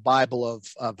the Bible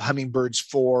of hummingbirds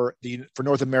for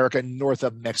North America and north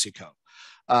of Mexico.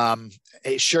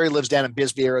 Sheri lives down in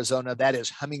Bisbee, Arizona. That is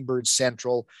Hummingbird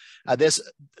Central. This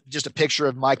just a picture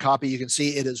of my copy. You can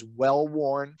see it is well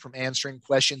worn from answering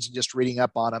questions and just reading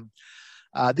up on them.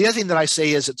 The other thing that I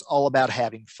say is it's all about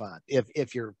having fun.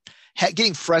 If you're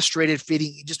getting frustrated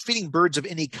feeding birds of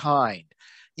any kind,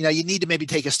 you know, you need to maybe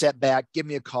take a step back, give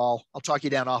me a call. I'll talk you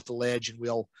down off the ledge and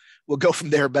we'll go from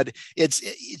there. But it's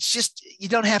just, you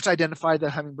don't have to identify the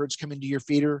hummingbirds come into your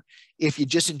feeder. If you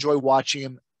just enjoy watching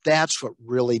them, that's what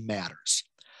really matters.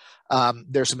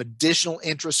 There's some additional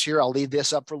interests here. I'll leave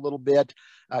this up for a little bit.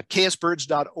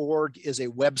 ksbirds.org is a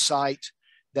website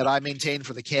that I maintain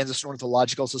for the Kansas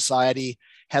Ornithological Society,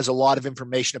 has a lot of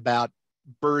information about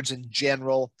birds in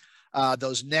general.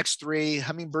 Those next three,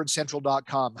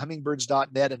 hummingbirdcentral.com,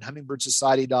 hummingbirds.net, and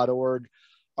hummingbirdssociety.org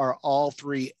are all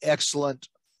three excellent.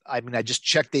 I mean, I just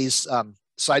checked these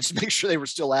sites to make sure they were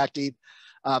still active.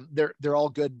 They're all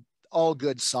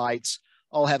good sites,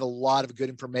 all have a lot of good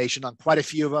information on quite a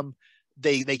few of them.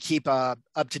 They keep a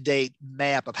up-to-date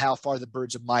map of how far the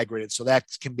birds have migrated. So that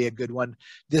can be a good one.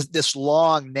 This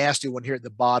long, nasty one here at the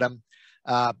bottom,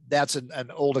 that's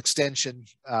an old extension,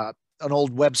 an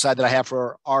old website that I have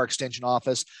for our extension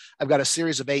office. I've got a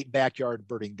series of 8 backyard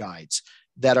birding guides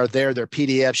that are there. They're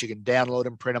PDFs. You can download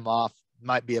them, print them off.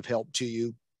 Might be of help to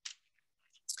you.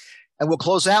 And we'll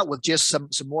close out with just some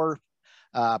more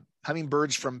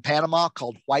hummingbirds from Panama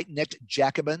called white-necked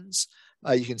Jacobins.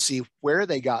 You can see where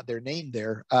they got their name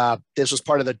there. This was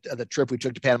part of the trip we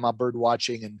took to Panama bird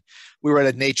watching, and we were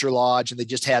at a nature lodge, and they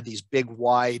just had these big,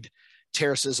 wide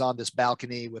terraces on this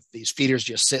balcony with these feeders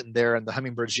just sitting there, and the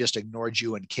hummingbirds just ignored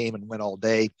you and came and went all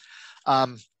day.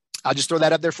 I'll just throw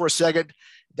that up there for a second.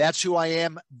 That's who I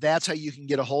am. That's how you can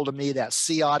get a hold of me. That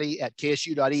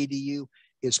cotte@ksu.edu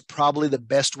is probably the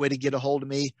best way to get a hold of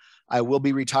me. I will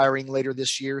be retiring later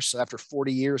this year. So after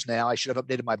 40 years now, I should have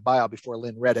updated my bio before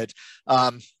Lynn read it.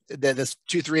 This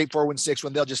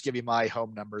 238-416 they'll just give you my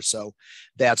home number. So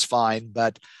that's fine.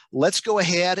 But let's go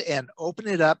ahead and open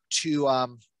it up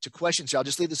to questions. I'll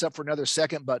just leave this up for another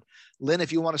second. But Lynn,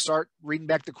 if you want to start reading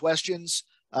back the questions,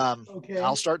 okay.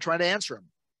 I'll start trying to answer them.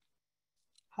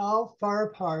 How far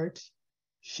apart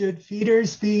should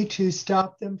feeders be to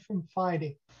stop them from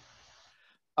fighting?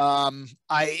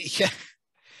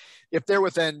 If they're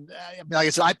within, like I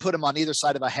said, I put them on either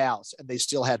side of a house and they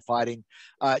still had fighting.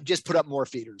 Just put up more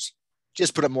feeders.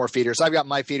 Just put up more feeders. I've got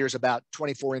my feeders about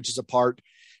 24 inches apart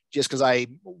just because I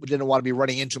didn't want to be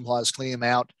running into them while I was cleaning them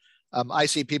out. I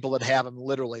see people that have them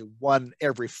literally one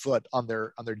every foot on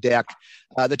their deck.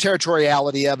 The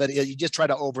territoriality of it, you just try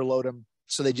to overload them,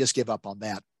 so they just give up on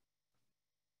that.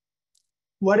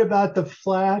 What about the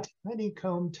flat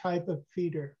honeycomb type of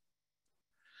feeder?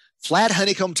 Flat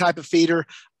honeycomb type of feeder,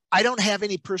 I don't have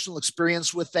any personal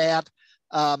experience with that.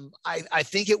 I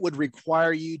think it would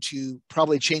require you to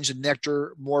probably change the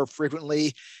nectar more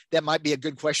frequently. That might be a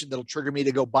good question that'll trigger me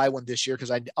to go buy one this year, because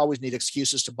I always need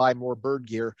excuses to buy more bird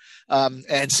gear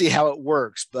and see how it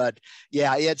works. But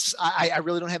yeah, I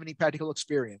really don't have any practical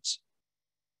experience.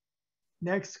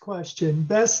 Next question,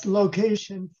 best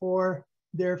location for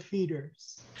their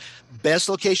feeders? Best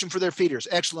location for their feeders,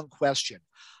 excellent question.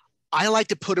 I like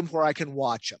to put them where I can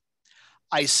watch them.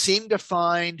 I seem to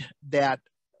find that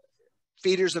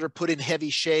feeders that are put in heavy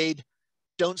shade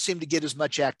don't seem to get as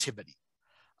much activity.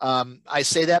 I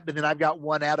say that, but then I've got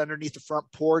one out underneath the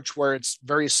front porch where it's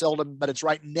very seldom, but it's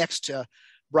right next to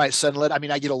bright sunlit. I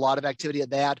mean, I get a lot of activity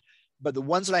at that, but the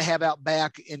ones that I have out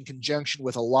back in conjunction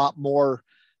with a lot more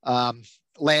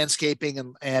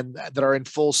landscaping and that are in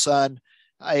full sun,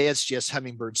 it's just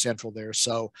Hummingbird Central there.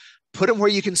 So put them where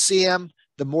you can see them.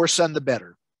 The more sun, the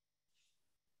better.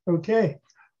 Okay.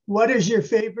 What is your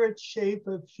favorite shape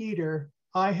of feeder?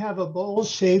 I have a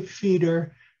bowl-shaped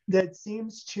feeder that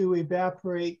seems to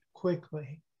evaporate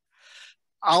quickly.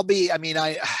 I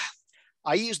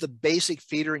use the basic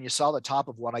feeder, and you saw the top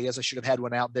of one. I guess I should have had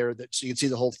one out there so you can see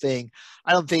the whole thing.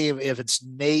 I don't think if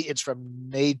it's from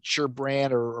Nature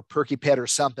Brand or Perky Pet or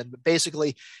something, but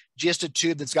basically just a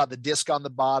tube that's got the disc on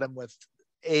the bottom with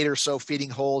 8 or so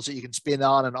feeding holes that you can spin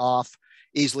on and off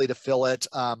easily to fill it.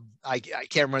 I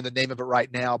can't remember the name of it right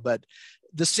now, but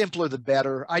the simpler the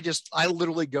better. I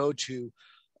literally go to,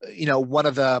 one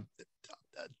of the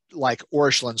like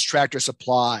Orishland's, Tractor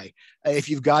Supply. If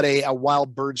you've got a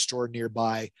wild bird store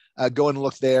nearby, go and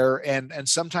look there. And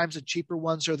sometimes the cheaper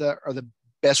ones are the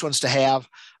best ones to have.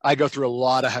 I go through a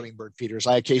lot of hummingbird feeders.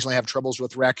 I occasionally have troubles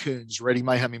with raccoons raiding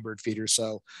my hummingbird feeders.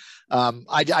 So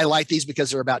I like these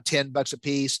because they're about $10 a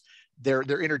piece. They're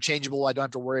interchangeable. I don't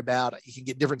have to worry about it. You can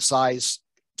get different size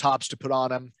tops to put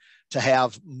on them to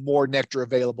have more nectar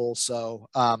available. So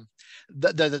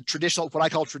the traditional, what I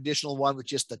call traditional one with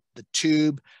just the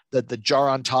tube, the jar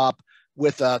on top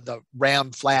with the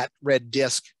round, flat red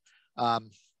disc,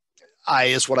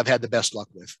 is what I've had the best luck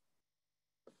with.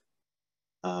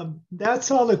 That's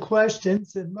all the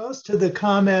questions, and most of the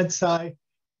comments I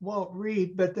won't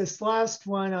read, but this last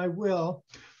one I will.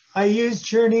 I use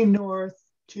Journey North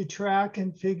to track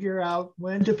and figure out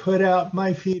when to put out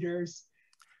my feeders.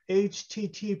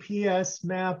 HTTPS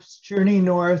maps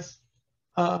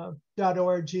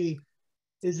journeynorth.org.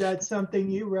 Is that something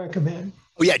you recommend?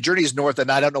 Oh yeah, Journeys North,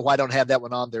 and I don't know why I don't have that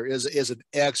one on there. Is an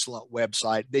excellent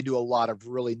website. They do a lot of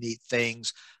really neat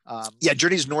things. Yeah,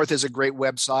 Journeys North is a great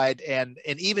website, and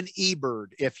even eBird.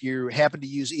 If you happen to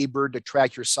use eBird to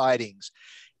track your sightings,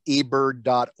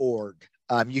 ebird.org.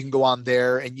 You can go on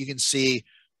there and you can see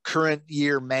current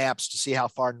year maps to see how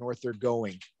far north they're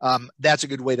going. That's a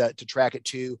good way to track it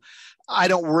too. I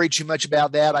don't worry too much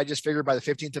about that. I just figured by the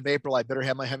 15th of April, I better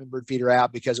have my hummingbird feeder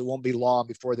out because it won't be long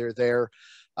before they're there.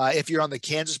 If you're on the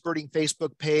Kansas Birding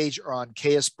Facebook page or on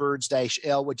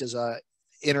KSBirds-L, which is a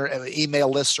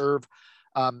email listserv,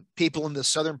 people in the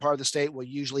southern part of the state will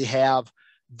usually have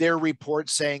their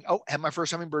reports saying, oh, I have my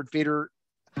first hummingbird feeder.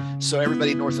 So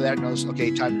everybody north of that knows,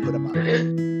 okay, time to put them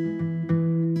on.